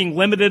after being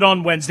limited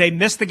on Wednesday.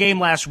 Missed the game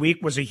last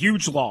week, was a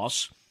huge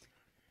loss.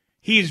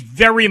 He is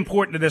very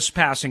important to this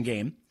passing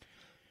game.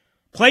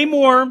 Play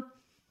more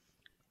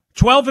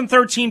 12 and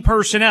 13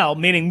 personnel,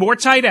 meaning more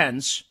tight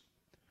ends,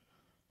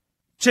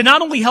 to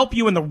not only help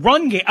you in the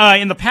run game,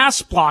 in the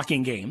pass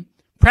blocking game,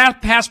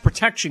 pass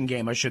protection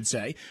game, I should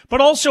say,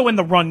 but also in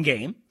the run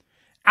game,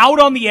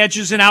 out on the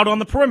edges and out on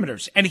the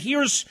perimeters. And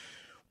here's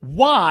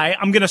why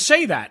I'm going to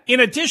say that. In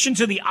addition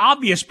to the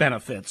obvious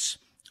benefits,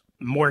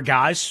 more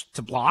guys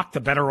to block, the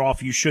better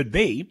off you should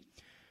be.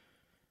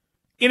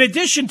 In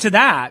addition to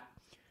that,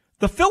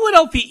 the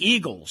Philadelphia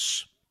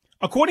Eagles,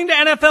 according to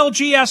NFL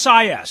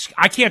GSIS,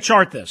 I can't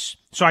chart this,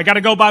 so I got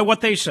to go by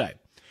what they say.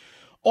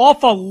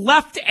 Off a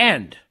left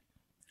end,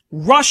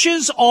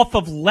 rushes off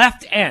of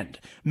left end,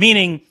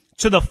 meaning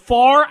to the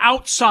far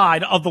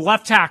outside of the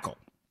left tackle.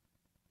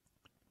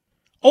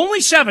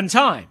 Only 7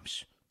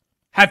 times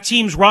have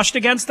teams rushed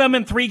against them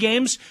in 3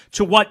 games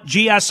to what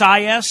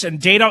GSIS and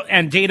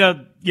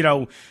data, you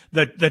know,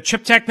 the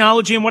chip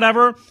technology and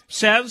whatever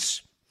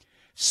says.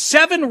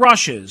 7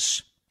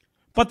 rushes,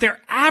 but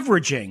they're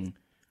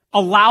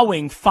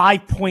allowing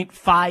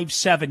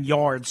 5.57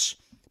 yards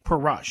per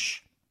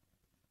rush.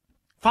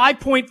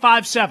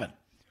 5.57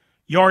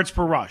 yards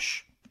per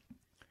rush.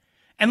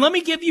 And let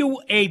me give you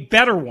a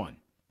better one.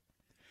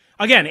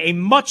 Again, a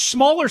much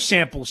smaller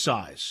sample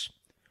size.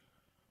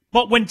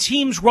 But when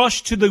teams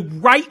rush to the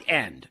right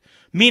end,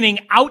 meaning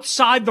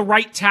outside the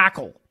right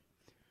tackle,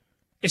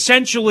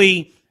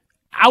 essentially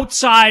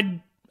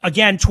outside,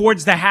 again,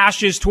 towards the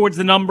hashes, towards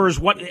the numbers,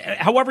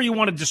 however you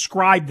want to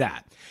describe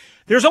that.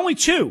 There's only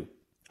 2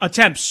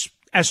 attempts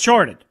as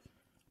charted,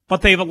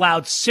 but they've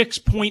allowed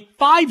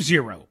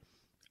 6.50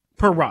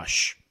 per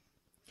rush.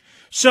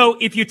 So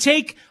if you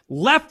take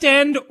left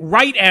end,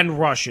 right end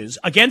rushes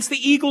against the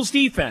Eagles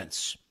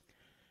defense,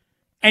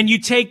 and you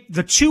take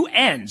the 2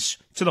 ends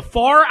to the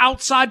far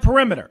outside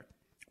perimeter,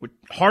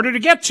 harder to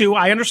get to,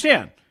 I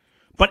understand,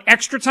 but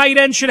extra tight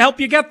end should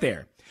help you get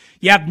there.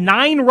 You have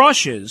 9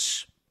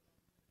 rushes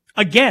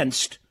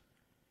against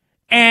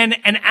and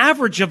an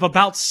average of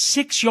about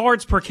 6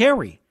 yards per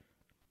carry.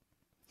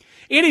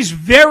 It is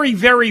very,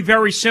 very,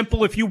 very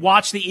simple. If you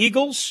watch the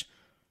Eagles,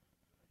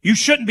 you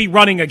shouldn't be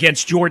running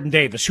against Jordan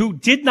Davis, who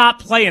did not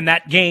play in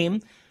that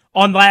game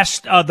on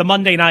the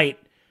Monday night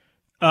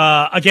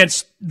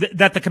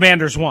that the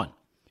Commanders won.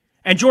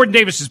 And Jordan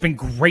Davis has been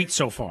great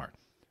so far.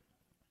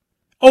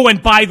 Oh,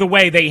 and by the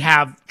way, they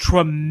have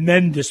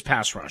tremendous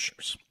pass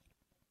rushers.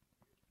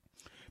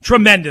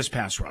 Tremendous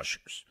pass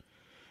rushers.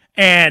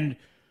 And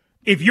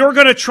if you're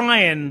going to try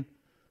and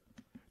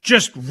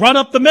just run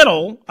up the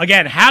middle,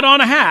 again, hat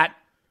on a hat,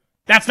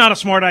 that's not a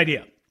smart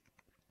idea.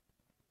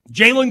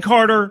 Jalen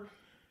Carter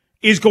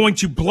is going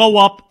to blow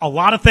up a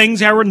lot of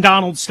things Aaron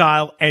Donald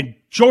style, and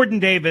Jordan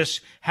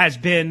Davis has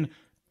been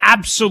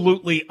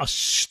absolutely a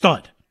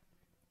stud.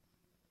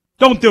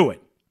 Don't do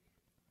it.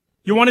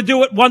 You want to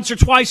do it once or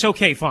twice?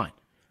 Okay, fine.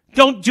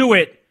 Don't do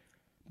it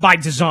by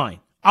design.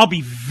 I'll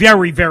be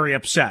very, very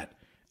upset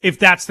if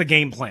that's the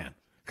game plan,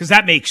 because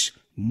that makes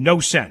no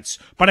sense.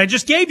 But I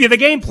just gave you the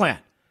game plan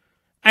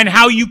and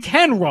how you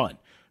can run.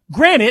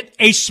 Granted,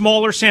 a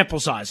smaller sample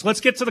size. Let's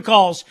get to the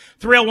calls.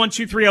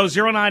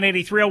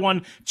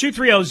 301-230-0980,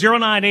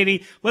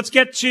 301-230-0980. Let's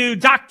get to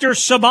Dr.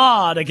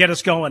 Sabah to get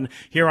us going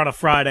here on a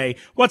Friday.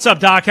 What's up,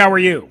 Doc? How are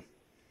you?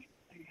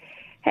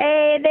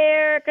 Hey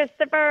there,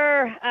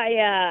 Christopher.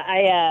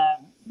 I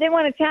didn't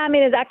want to chime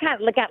in as I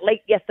kind of got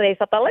late yesterday,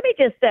 so I thought let me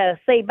just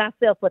save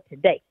myself for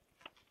today.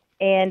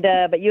 And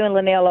but you and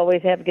Linnell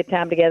always have a good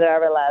time together. I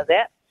realize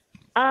that.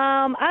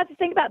 I was just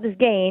thinking about this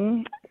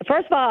game.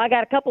 First of all, I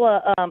got a couple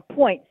of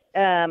points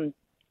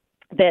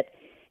that,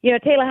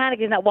 Taylor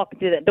Heinicke is not walking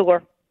through that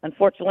door,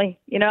 unfortunately.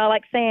 I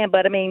like Sam,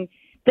 but,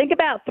 think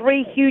about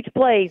 3 huge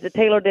plays that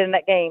Taylor did in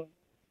that game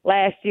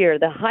last year.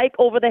 The hike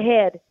over the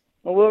head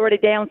when we were already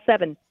down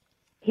 7.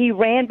 He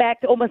ran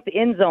back to almost the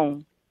end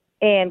zone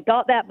and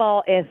got that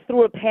ball and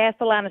threw it past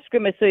the line of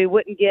scrimmage so he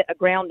wouldn't get a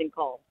grounding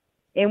call.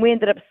 And we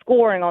ended up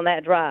scoring on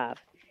that drive.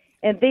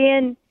 And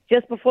then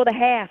just before the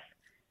half,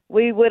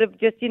 we would have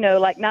just,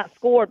 not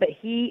scored, but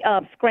he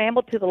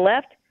scrambled to the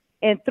left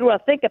and threw, I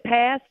think, a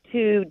pass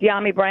to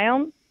De'Ami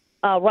Brown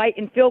right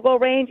in field goal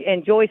range,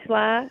 and Joey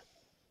Sly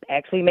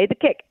actually made the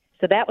kick.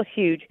 So that was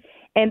huge.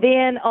 And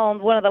then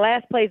on one of the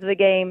last plays of the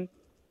game,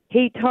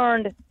 he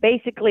turned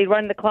basically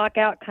running the clock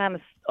out kind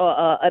of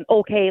an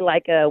okay,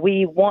 like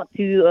we want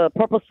to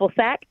purposeful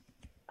sack,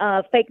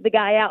 fake the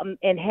guy out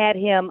and had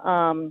him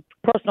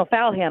personal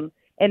foul him,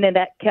 and then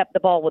that kept the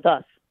ball with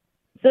us.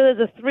 So there's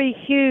a 3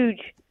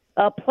 huge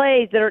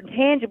plays that are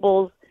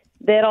intangibles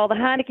that all the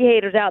Heinicke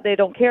haters out there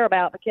don't care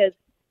about, because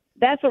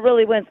that's what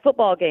really wins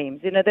football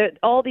games.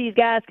 All these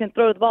guys can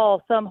throw the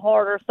ball, some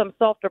harder, some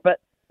softer, but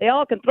they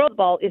all can throw the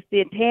ball. It's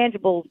the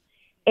intangibles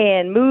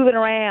and moving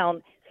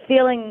around,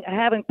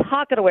 having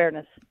pocket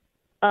awareness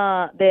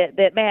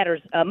that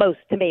matters most,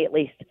 to me at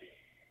least.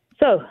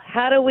 So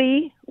how do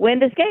we win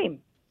this game?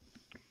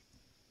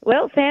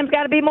 Well, Sam's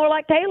got to be more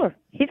like Taylor.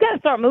 He's got to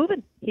start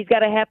moving. He's got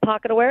to have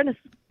pocket awareness.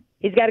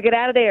 He's got to get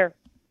out of there.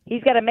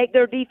 He's got to make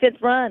their defense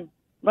run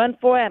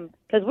for him,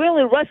 because we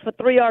only rushed for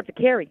 3 yards a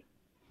carry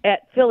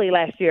at Philly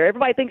last year.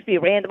 Everybody thinks we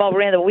ran the ball,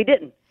 but we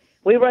didn't.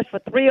 We rushed for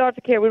 3 yards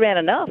a carry. We ran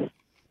enough.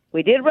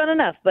 We did run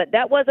enough, but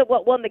that wasn't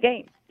what won the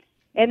game.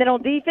 And then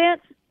on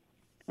defense,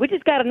 we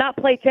just got to not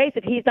play chase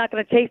if he's not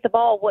going to chase the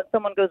ball when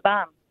someone goes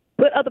by him.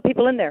 Put other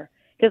people in there.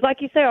 Because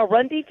like you say, our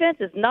run defense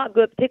is not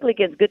good, particularly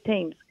against good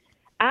teams.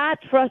 I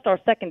trust our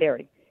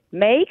secondary.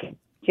 Make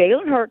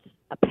Jalen Hurts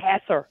a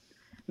passer.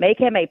 Make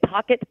him a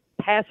pocket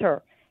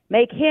passer.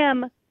 Make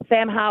him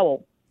Sam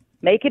Howell.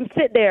 Make him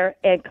sit there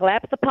and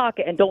collapse the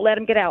pocket and don't let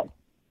him get out,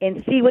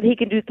 and see what he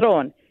can do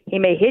throwing. He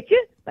may hit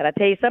you, but I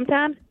tell you,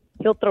 sometimes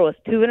he'll throw us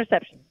 2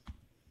 interceptions.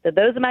 So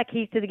those are my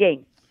keys to the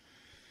game.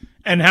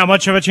 And how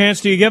much of a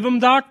chance do you give him,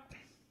 Doc?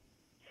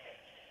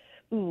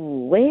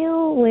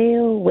 Well.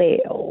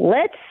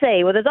 Let's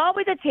say, there's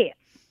always a chance.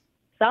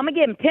 So I'm going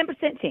to give him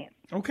 10% chance.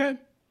 Okay.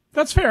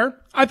 That's fair.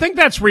 I think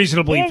that's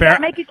reasonably fair. You got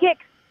to make your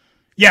kicks.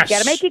 Yes. You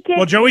got to make your kicks.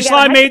 Well, Joey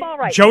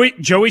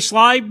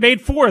Sly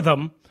made 4 of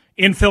them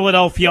in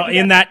Philadelphia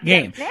in that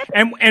game.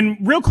 And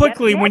real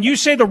quickly, when you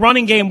say the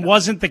running game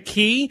wasn't the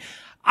key,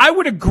 I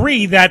would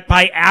agree that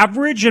by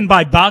average and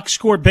by box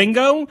score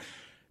bingo,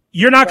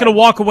 you're not going to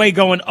walk away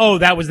going, oh,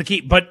 that was the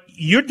key. But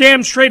you're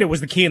damn straight it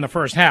was the key in the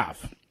first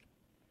half.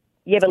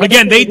 Yeah, but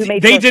again, they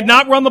did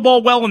not run the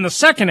ball well in the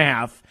second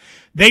half.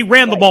 They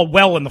ran the ball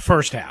well in the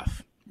first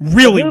half.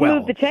 Really well. Who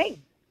moved the chain?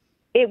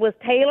 It was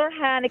Taylor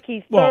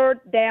Heinicke's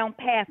third down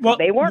passes.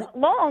 They weren't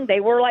long.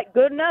 They were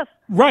good enough.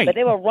 Right. But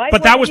they were right.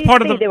 But that was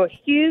part of the. They were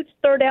huge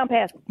third down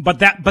passes. But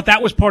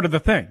that was part of the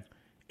thing,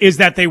 is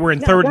that they were in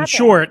third and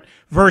short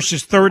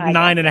versus 3rd and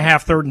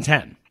 9.5, 3rd and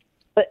 10.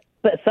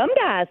 But some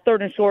guys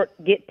 3rd and short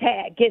get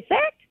sacked.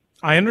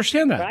 I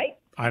understand that. Right.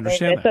 I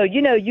understand that. So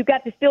you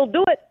got to still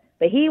do it,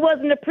 but he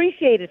wasn't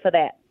appreciated for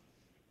that.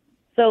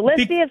 So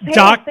let's see if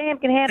Sam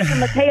can have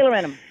some of Taylor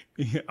in him.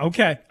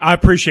 Okay. I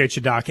appreciate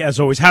you, Doc, as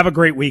always. Have a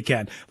great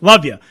weekend.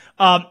 Love you.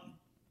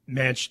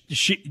 Man,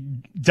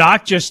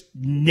 Doc just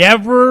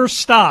never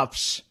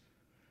stops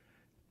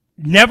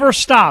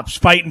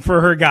fighting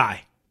for her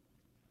guy.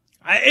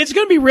 It's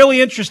going to be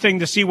really interesting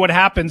to see what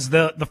happens.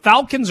 The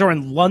Falcons are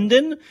in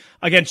London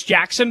against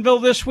Jacksonville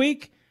this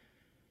week.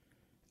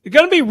 It's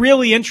going to be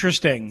really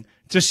interesting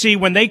to see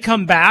when they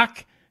come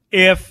back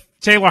if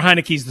Taylor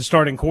Heinicke's the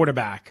starting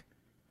quarterback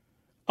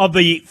of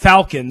the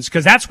Falcons,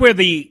 because that's where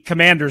the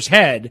Commanders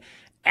head,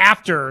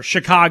 after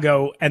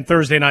Chicago and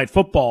Thursday Night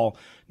Football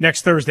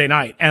next Thursday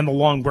night and the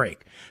long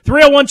break.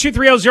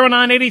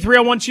 301-230-0980,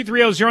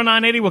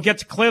 301-230-0980. We'll get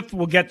to Cliff.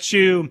 We'll get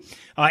to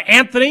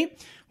Anthony.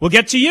 We'll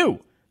get to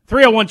you.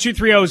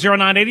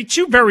 301-230-0980.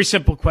 Two very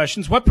simple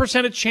questions. What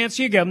percentage chance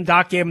do you give them?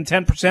 Doc gave them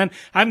 10%.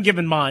 I haven't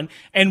given mine.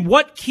 And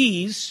what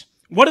do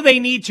they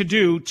need to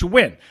do to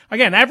win?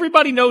 Again,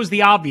 everybody knows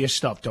the obvious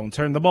stuff. Don't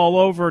turn the ball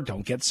over.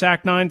 Don't get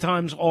sacked 9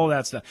 times. All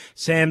that stuff.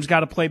 Sam's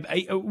got to play.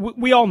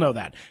 We all know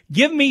that.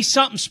 Give me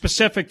something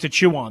specific to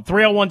chew on.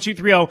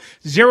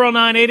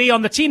 301-230-0980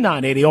 on the Team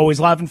 980. Always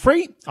live and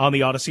free on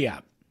the Odyssey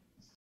app.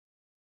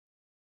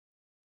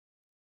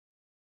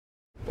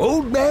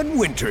 Old Man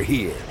Winter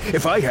here.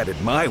 If I had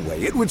it my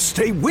way, it would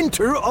stay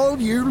winter all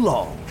year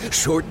long.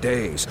 Short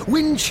days,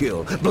 wind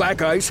chill,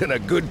 black ice, and a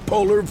good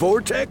polar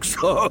vortex.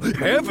 Oh,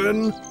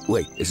 heaven.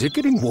 Wait, is it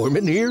getting warm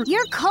in here?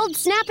 Your cold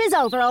snap is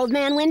over, Old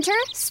Man Winter.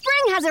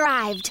 Spring has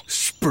arrived.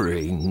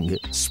 Spring.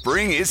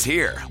 Spring is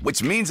here,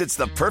 which means it's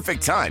the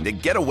perfect time to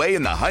get away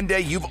in the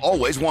Hyundai you've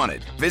always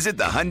wanted. Visit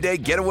the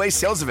Hyundai Getaway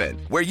Sales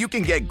Event, where you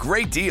can get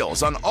great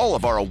deals on all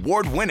of our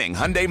award-winning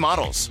Hyundai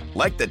models,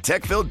 like the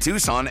tech-filled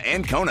Tucson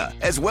and Kona,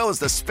 as well as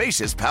the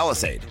spacious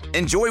Palisade.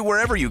 Enjoy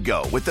wherever you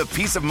go with the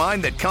peace of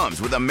mind that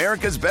comes with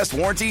America's best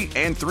warranty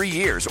and 3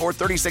 years or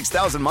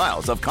 36,000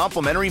 miles of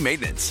complimentary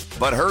maintenance.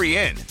 But hurry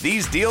in,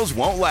 these deals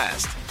won't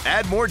last.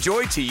 Add more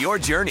joy to your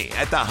journey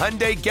at the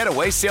Hyundai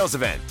Getaway Sales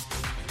Event.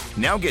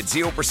 Now get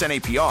 0%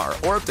 APR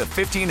or up to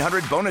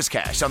 $1,500 bonus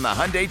cash on the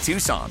Hyundai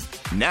Tucson.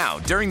 Now,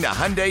 during the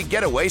Hyundai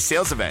Getaway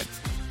Sales Event.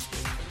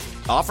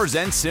 Offers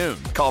end soon.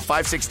 Call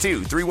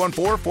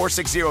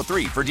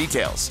 562-314-4603 for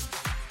details.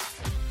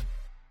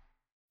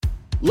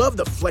 Love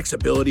the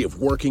flexibility of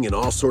working in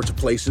all sorts of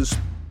places?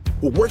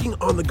 Well, working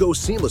on the go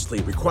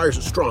seamlessly requires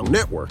a strong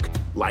network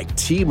like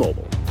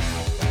T-Mobile.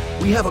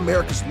 We have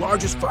America's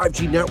largest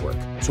 5G network,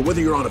 so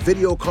whether you're on a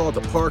video call at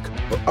the park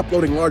or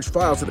uploading large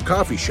files at the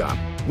coffee shop,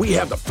 we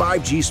have the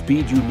 5G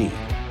speed you need.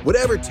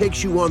 Whatever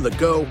takes you on the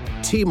go,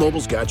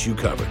 T-Mobile's got you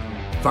covered.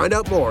 Find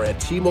out more at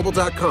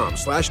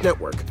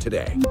T-Mobile.com/network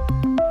today.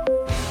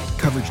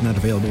 Coverage not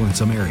available in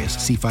some areas.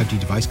 See 5G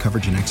device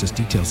coverage and access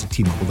details at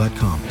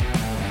T-Mobile.com.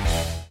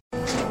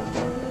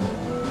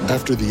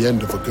 After the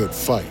end of a good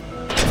fight,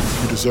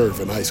 you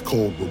deserve an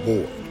ice-cold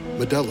reward.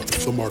 Modelo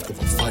is the mark of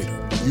a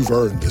fighter. You've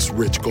earned this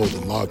rich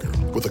golden lager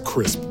with a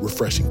crisp,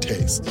 refreshing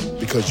taste.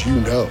 Because you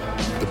know,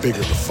 the bigger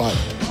the fight,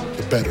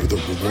 the better the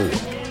reward.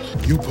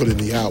 You put in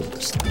the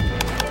hours,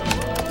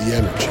 the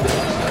energy,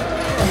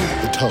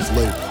 the tough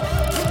labor.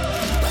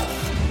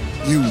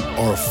 You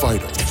are a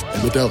fighter,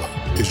 and Modelo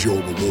is your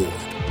reward.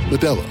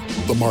 Modelo,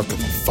 the mark of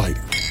a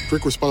fighter.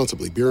 Drink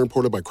responsibly. Beer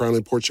imported by Crown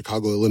Imports,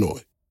 Chicago,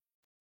 Illinois.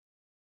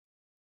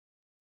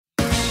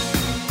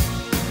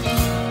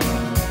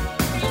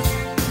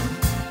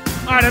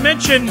 All right, I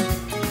mentioned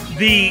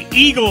the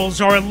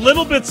Eagles are a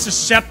little bit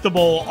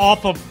susceptible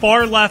off of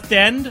far left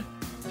end,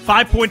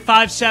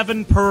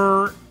 5.57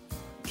 per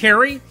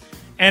carry.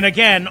 And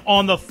again,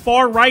 on the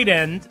far right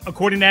end,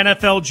 according to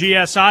NFL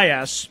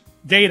GSIS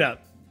data,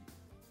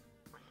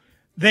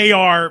 they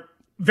are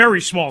very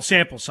small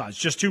sample size,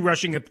 just 2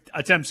 rushing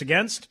attempts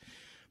against,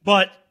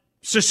 but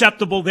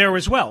susceptible there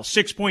as well,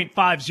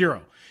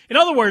 6.50. In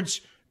other words,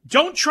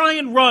 don't try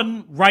and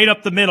run right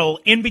up the middle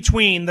in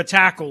between the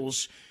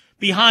tackles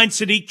behind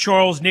Sadiq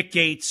Charles, Nick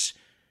Gates,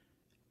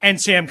 and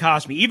Sam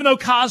Cosmi. Even though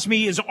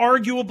Cosmi is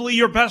arguably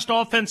your best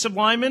offensive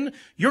lineman,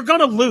 you're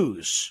going to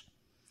lose.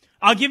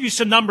 I'll give you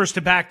some numbers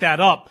to back that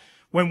up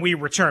when we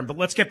return. But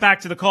let's get back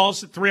to the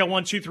calls at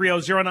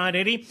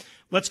 301-230-0980.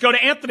 Let's go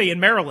to Anthony in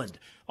Maryland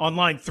on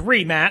line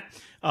 3, Matt,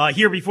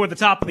 here before the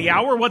top of the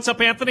hour. What's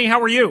up, Anthony?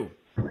 How are you?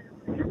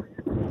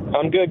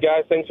 I'm good,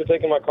 guys. Thanks for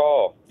taking my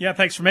call. Yeah,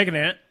 thanks for making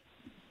it.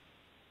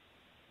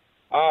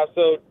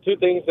 So 2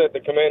 things that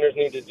the Commanders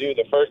need to do.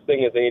 The first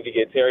thing is they need to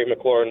get Terry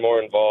McLaurin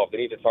more involved. They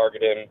need to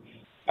target him,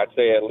 I'd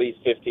say, at least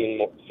 15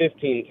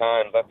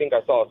 times. I think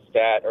I saw a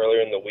stat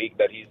earlier in the week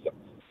that he's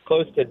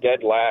close to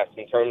dead last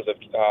in terms of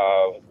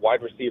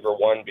wide receiver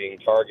 1 being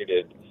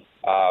targeted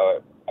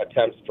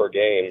attempts per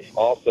game.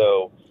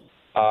 Also,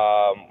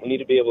 we need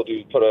to be able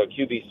to put a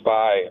QB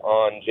spy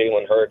on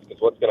Jalen Hurts,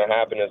 because what's going to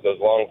happen is those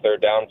long third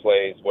down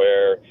plays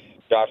where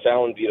Josh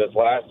Allen beat us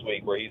last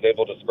week, where he's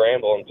able to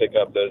scramble and pick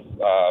up those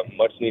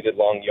much-needed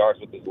long yards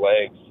with his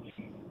legs.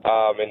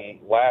 And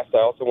last, I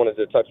also wanted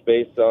to touch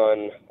base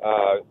on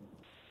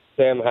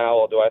Sam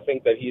Howell. Do I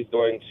think that he's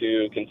going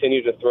to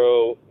continue to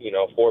throw,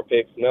 4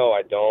 picks? No,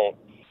 I don't.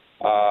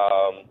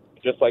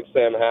 Just like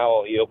Sam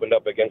Howell, he opened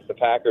up against the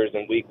Packers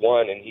in week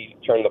 1, and he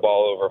turned the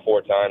ball over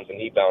 4 times, and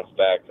he bounced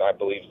back. I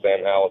believe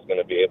Sam Howell is going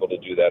to be able to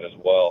do that as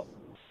well.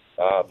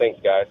 Thanks,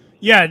 guys.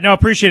 Yeah, no,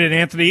 appreciate it,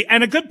 Anthony.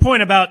 And a good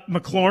point about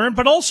McLaurin,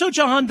 but also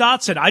Jahan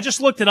Dotson. I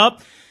just looked it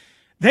up.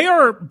 They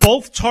are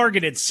both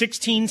targeted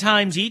 16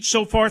 times each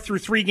so far through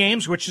 3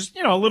 games, which is,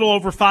 a little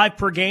over 5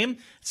 per game.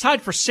 It's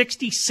tied for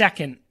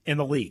 62nd in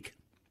the league.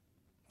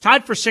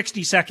 Tied for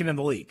 62nd in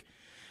the league.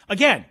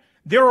 Again,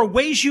 there are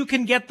ways you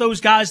can get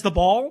those guys the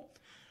ball.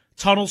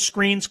 Tunnel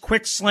screens,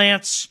 quick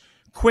slants,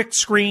 quick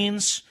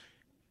screens.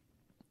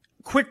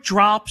 quick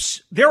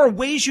drops. There are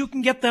ways you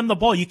can get them the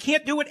ball. You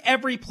can't do it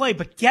every play,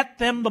 but get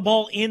them the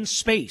ball in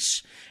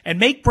space. And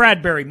make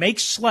Bradbury, make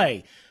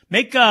Slay,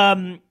 make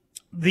the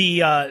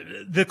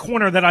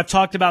corner that I've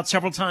talked about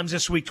several times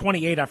this week,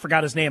 28, I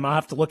forgot his name. I'll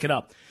have to look it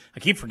up. I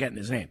keep forgetting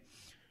his name.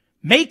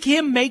 Make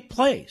him make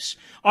plays.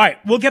 All right,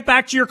 we'll get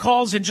back to your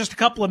calls in just a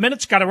couple of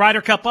minutes. Got a Ryder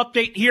Cup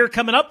update here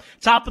coming up,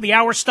 top of the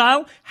hour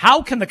style.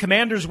 How can the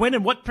Commanders win,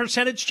 and what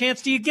percentage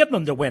chance do you give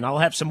them to win? I'll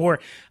have some more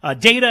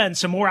data and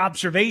some more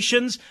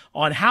observations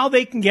on how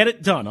they can get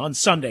it done on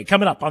Sunday.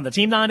 Coming up on the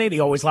Team 980,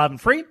 always live and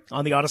free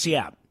on the Odyssey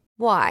app.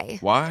 Why?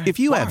 If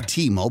you have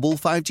T-Mobile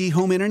 5G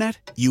home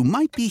internet, you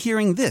might be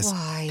hearing this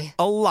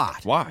a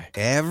lot. Why?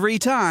 Every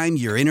time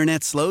your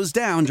internet slows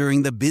down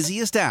during the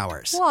busiest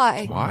hours.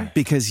 Why?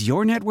 Because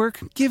your network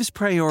gives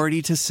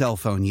priority to cell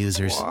phone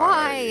users.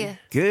 Why?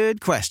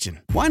 Good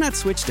question. Why not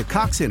switch to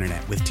Cox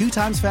Internet with 2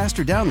 times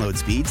faster download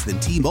speeds than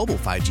T-Mobile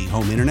 5G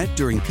home internet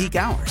during peak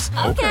hours?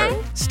 Okay.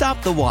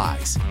 Stop the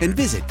whys and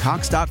visit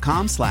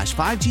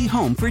cox.com/5G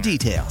home for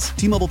details.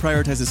 T-Mobile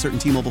prioritizes certain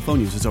T-Mobile phone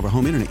users over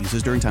home internet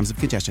users during times of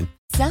congestion.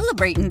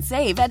 Celebrate and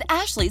save at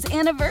Ashley's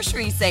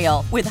Anniversary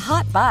Sale. With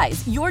Hot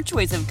Buys, your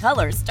choice of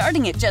colors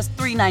starting at just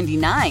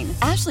 $3.99.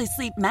 Ashley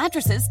Sleep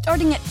mattresses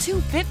starting at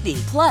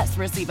 $2.50. Plus,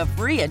 receive a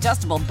free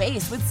adjustable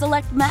base with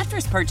select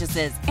mattress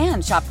purchases.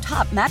 And shop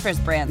top mattress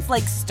brands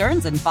like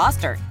Stearns &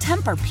 Foster,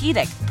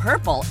 Tempur-Pedic,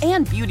 Purple,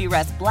 and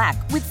Beautyrest Black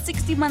with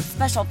 60-month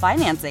special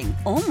financing.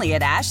 Only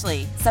at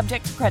Ashley.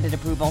 Subject to credit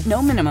approval.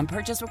 No minimum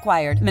purchase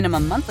required.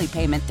 Minimum monthly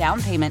payment,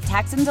 down payment,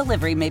 tax, and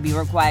delivery may be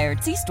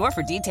required. See store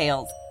for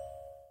details.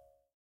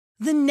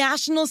 The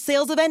national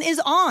sales event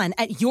is on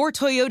at your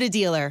Toyota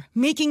dealer,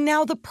 making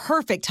now the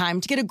perfect time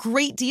to get a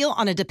great deal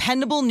on a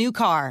dependable new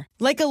car.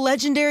 Like a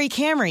legendary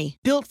Camry,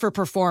 built for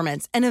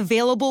performance and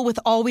available with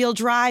all-wheel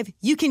drive,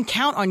 you can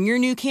count on your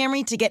new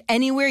Camry to get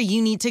anywhere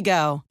you need to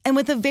go. And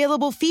with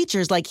available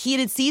features like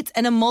heated seats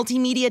and a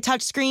multimedia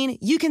touchscreen,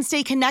 you can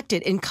stay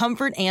connected in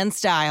comfort and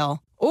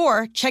style.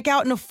 Or check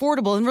out an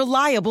affordable and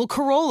reliable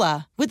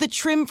Corolla with a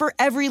trim for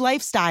every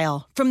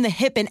lifestyle, from the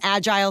hip and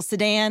agile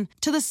sedan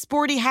to the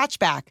sporty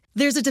hatchback.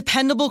 There's a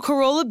dependable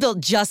Corolla built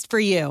just for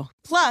you.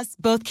 Plus,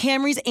 both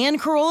Camrys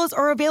and Corollas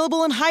are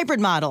available in hybrid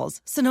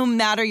models, so no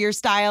matter your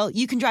style,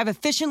 you can drive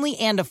efficiently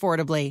and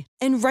affordably.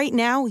 And right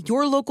now,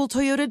 your local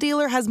Toyota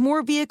dealer has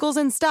more vehicles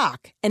in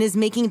stock and is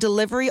making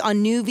delivery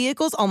on new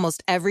vehicles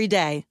almost every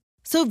day.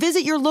 So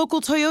visit your local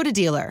Toyota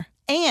dealer.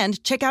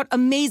 And check out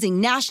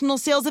amazing national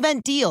sales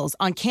event deals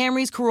on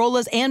Camrys,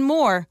 Corollas, and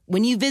more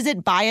when you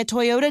visit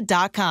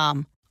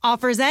buyatoyota.com.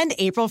 Offers end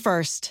April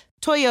 1st.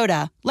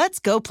 Toyota, let's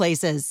go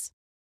places.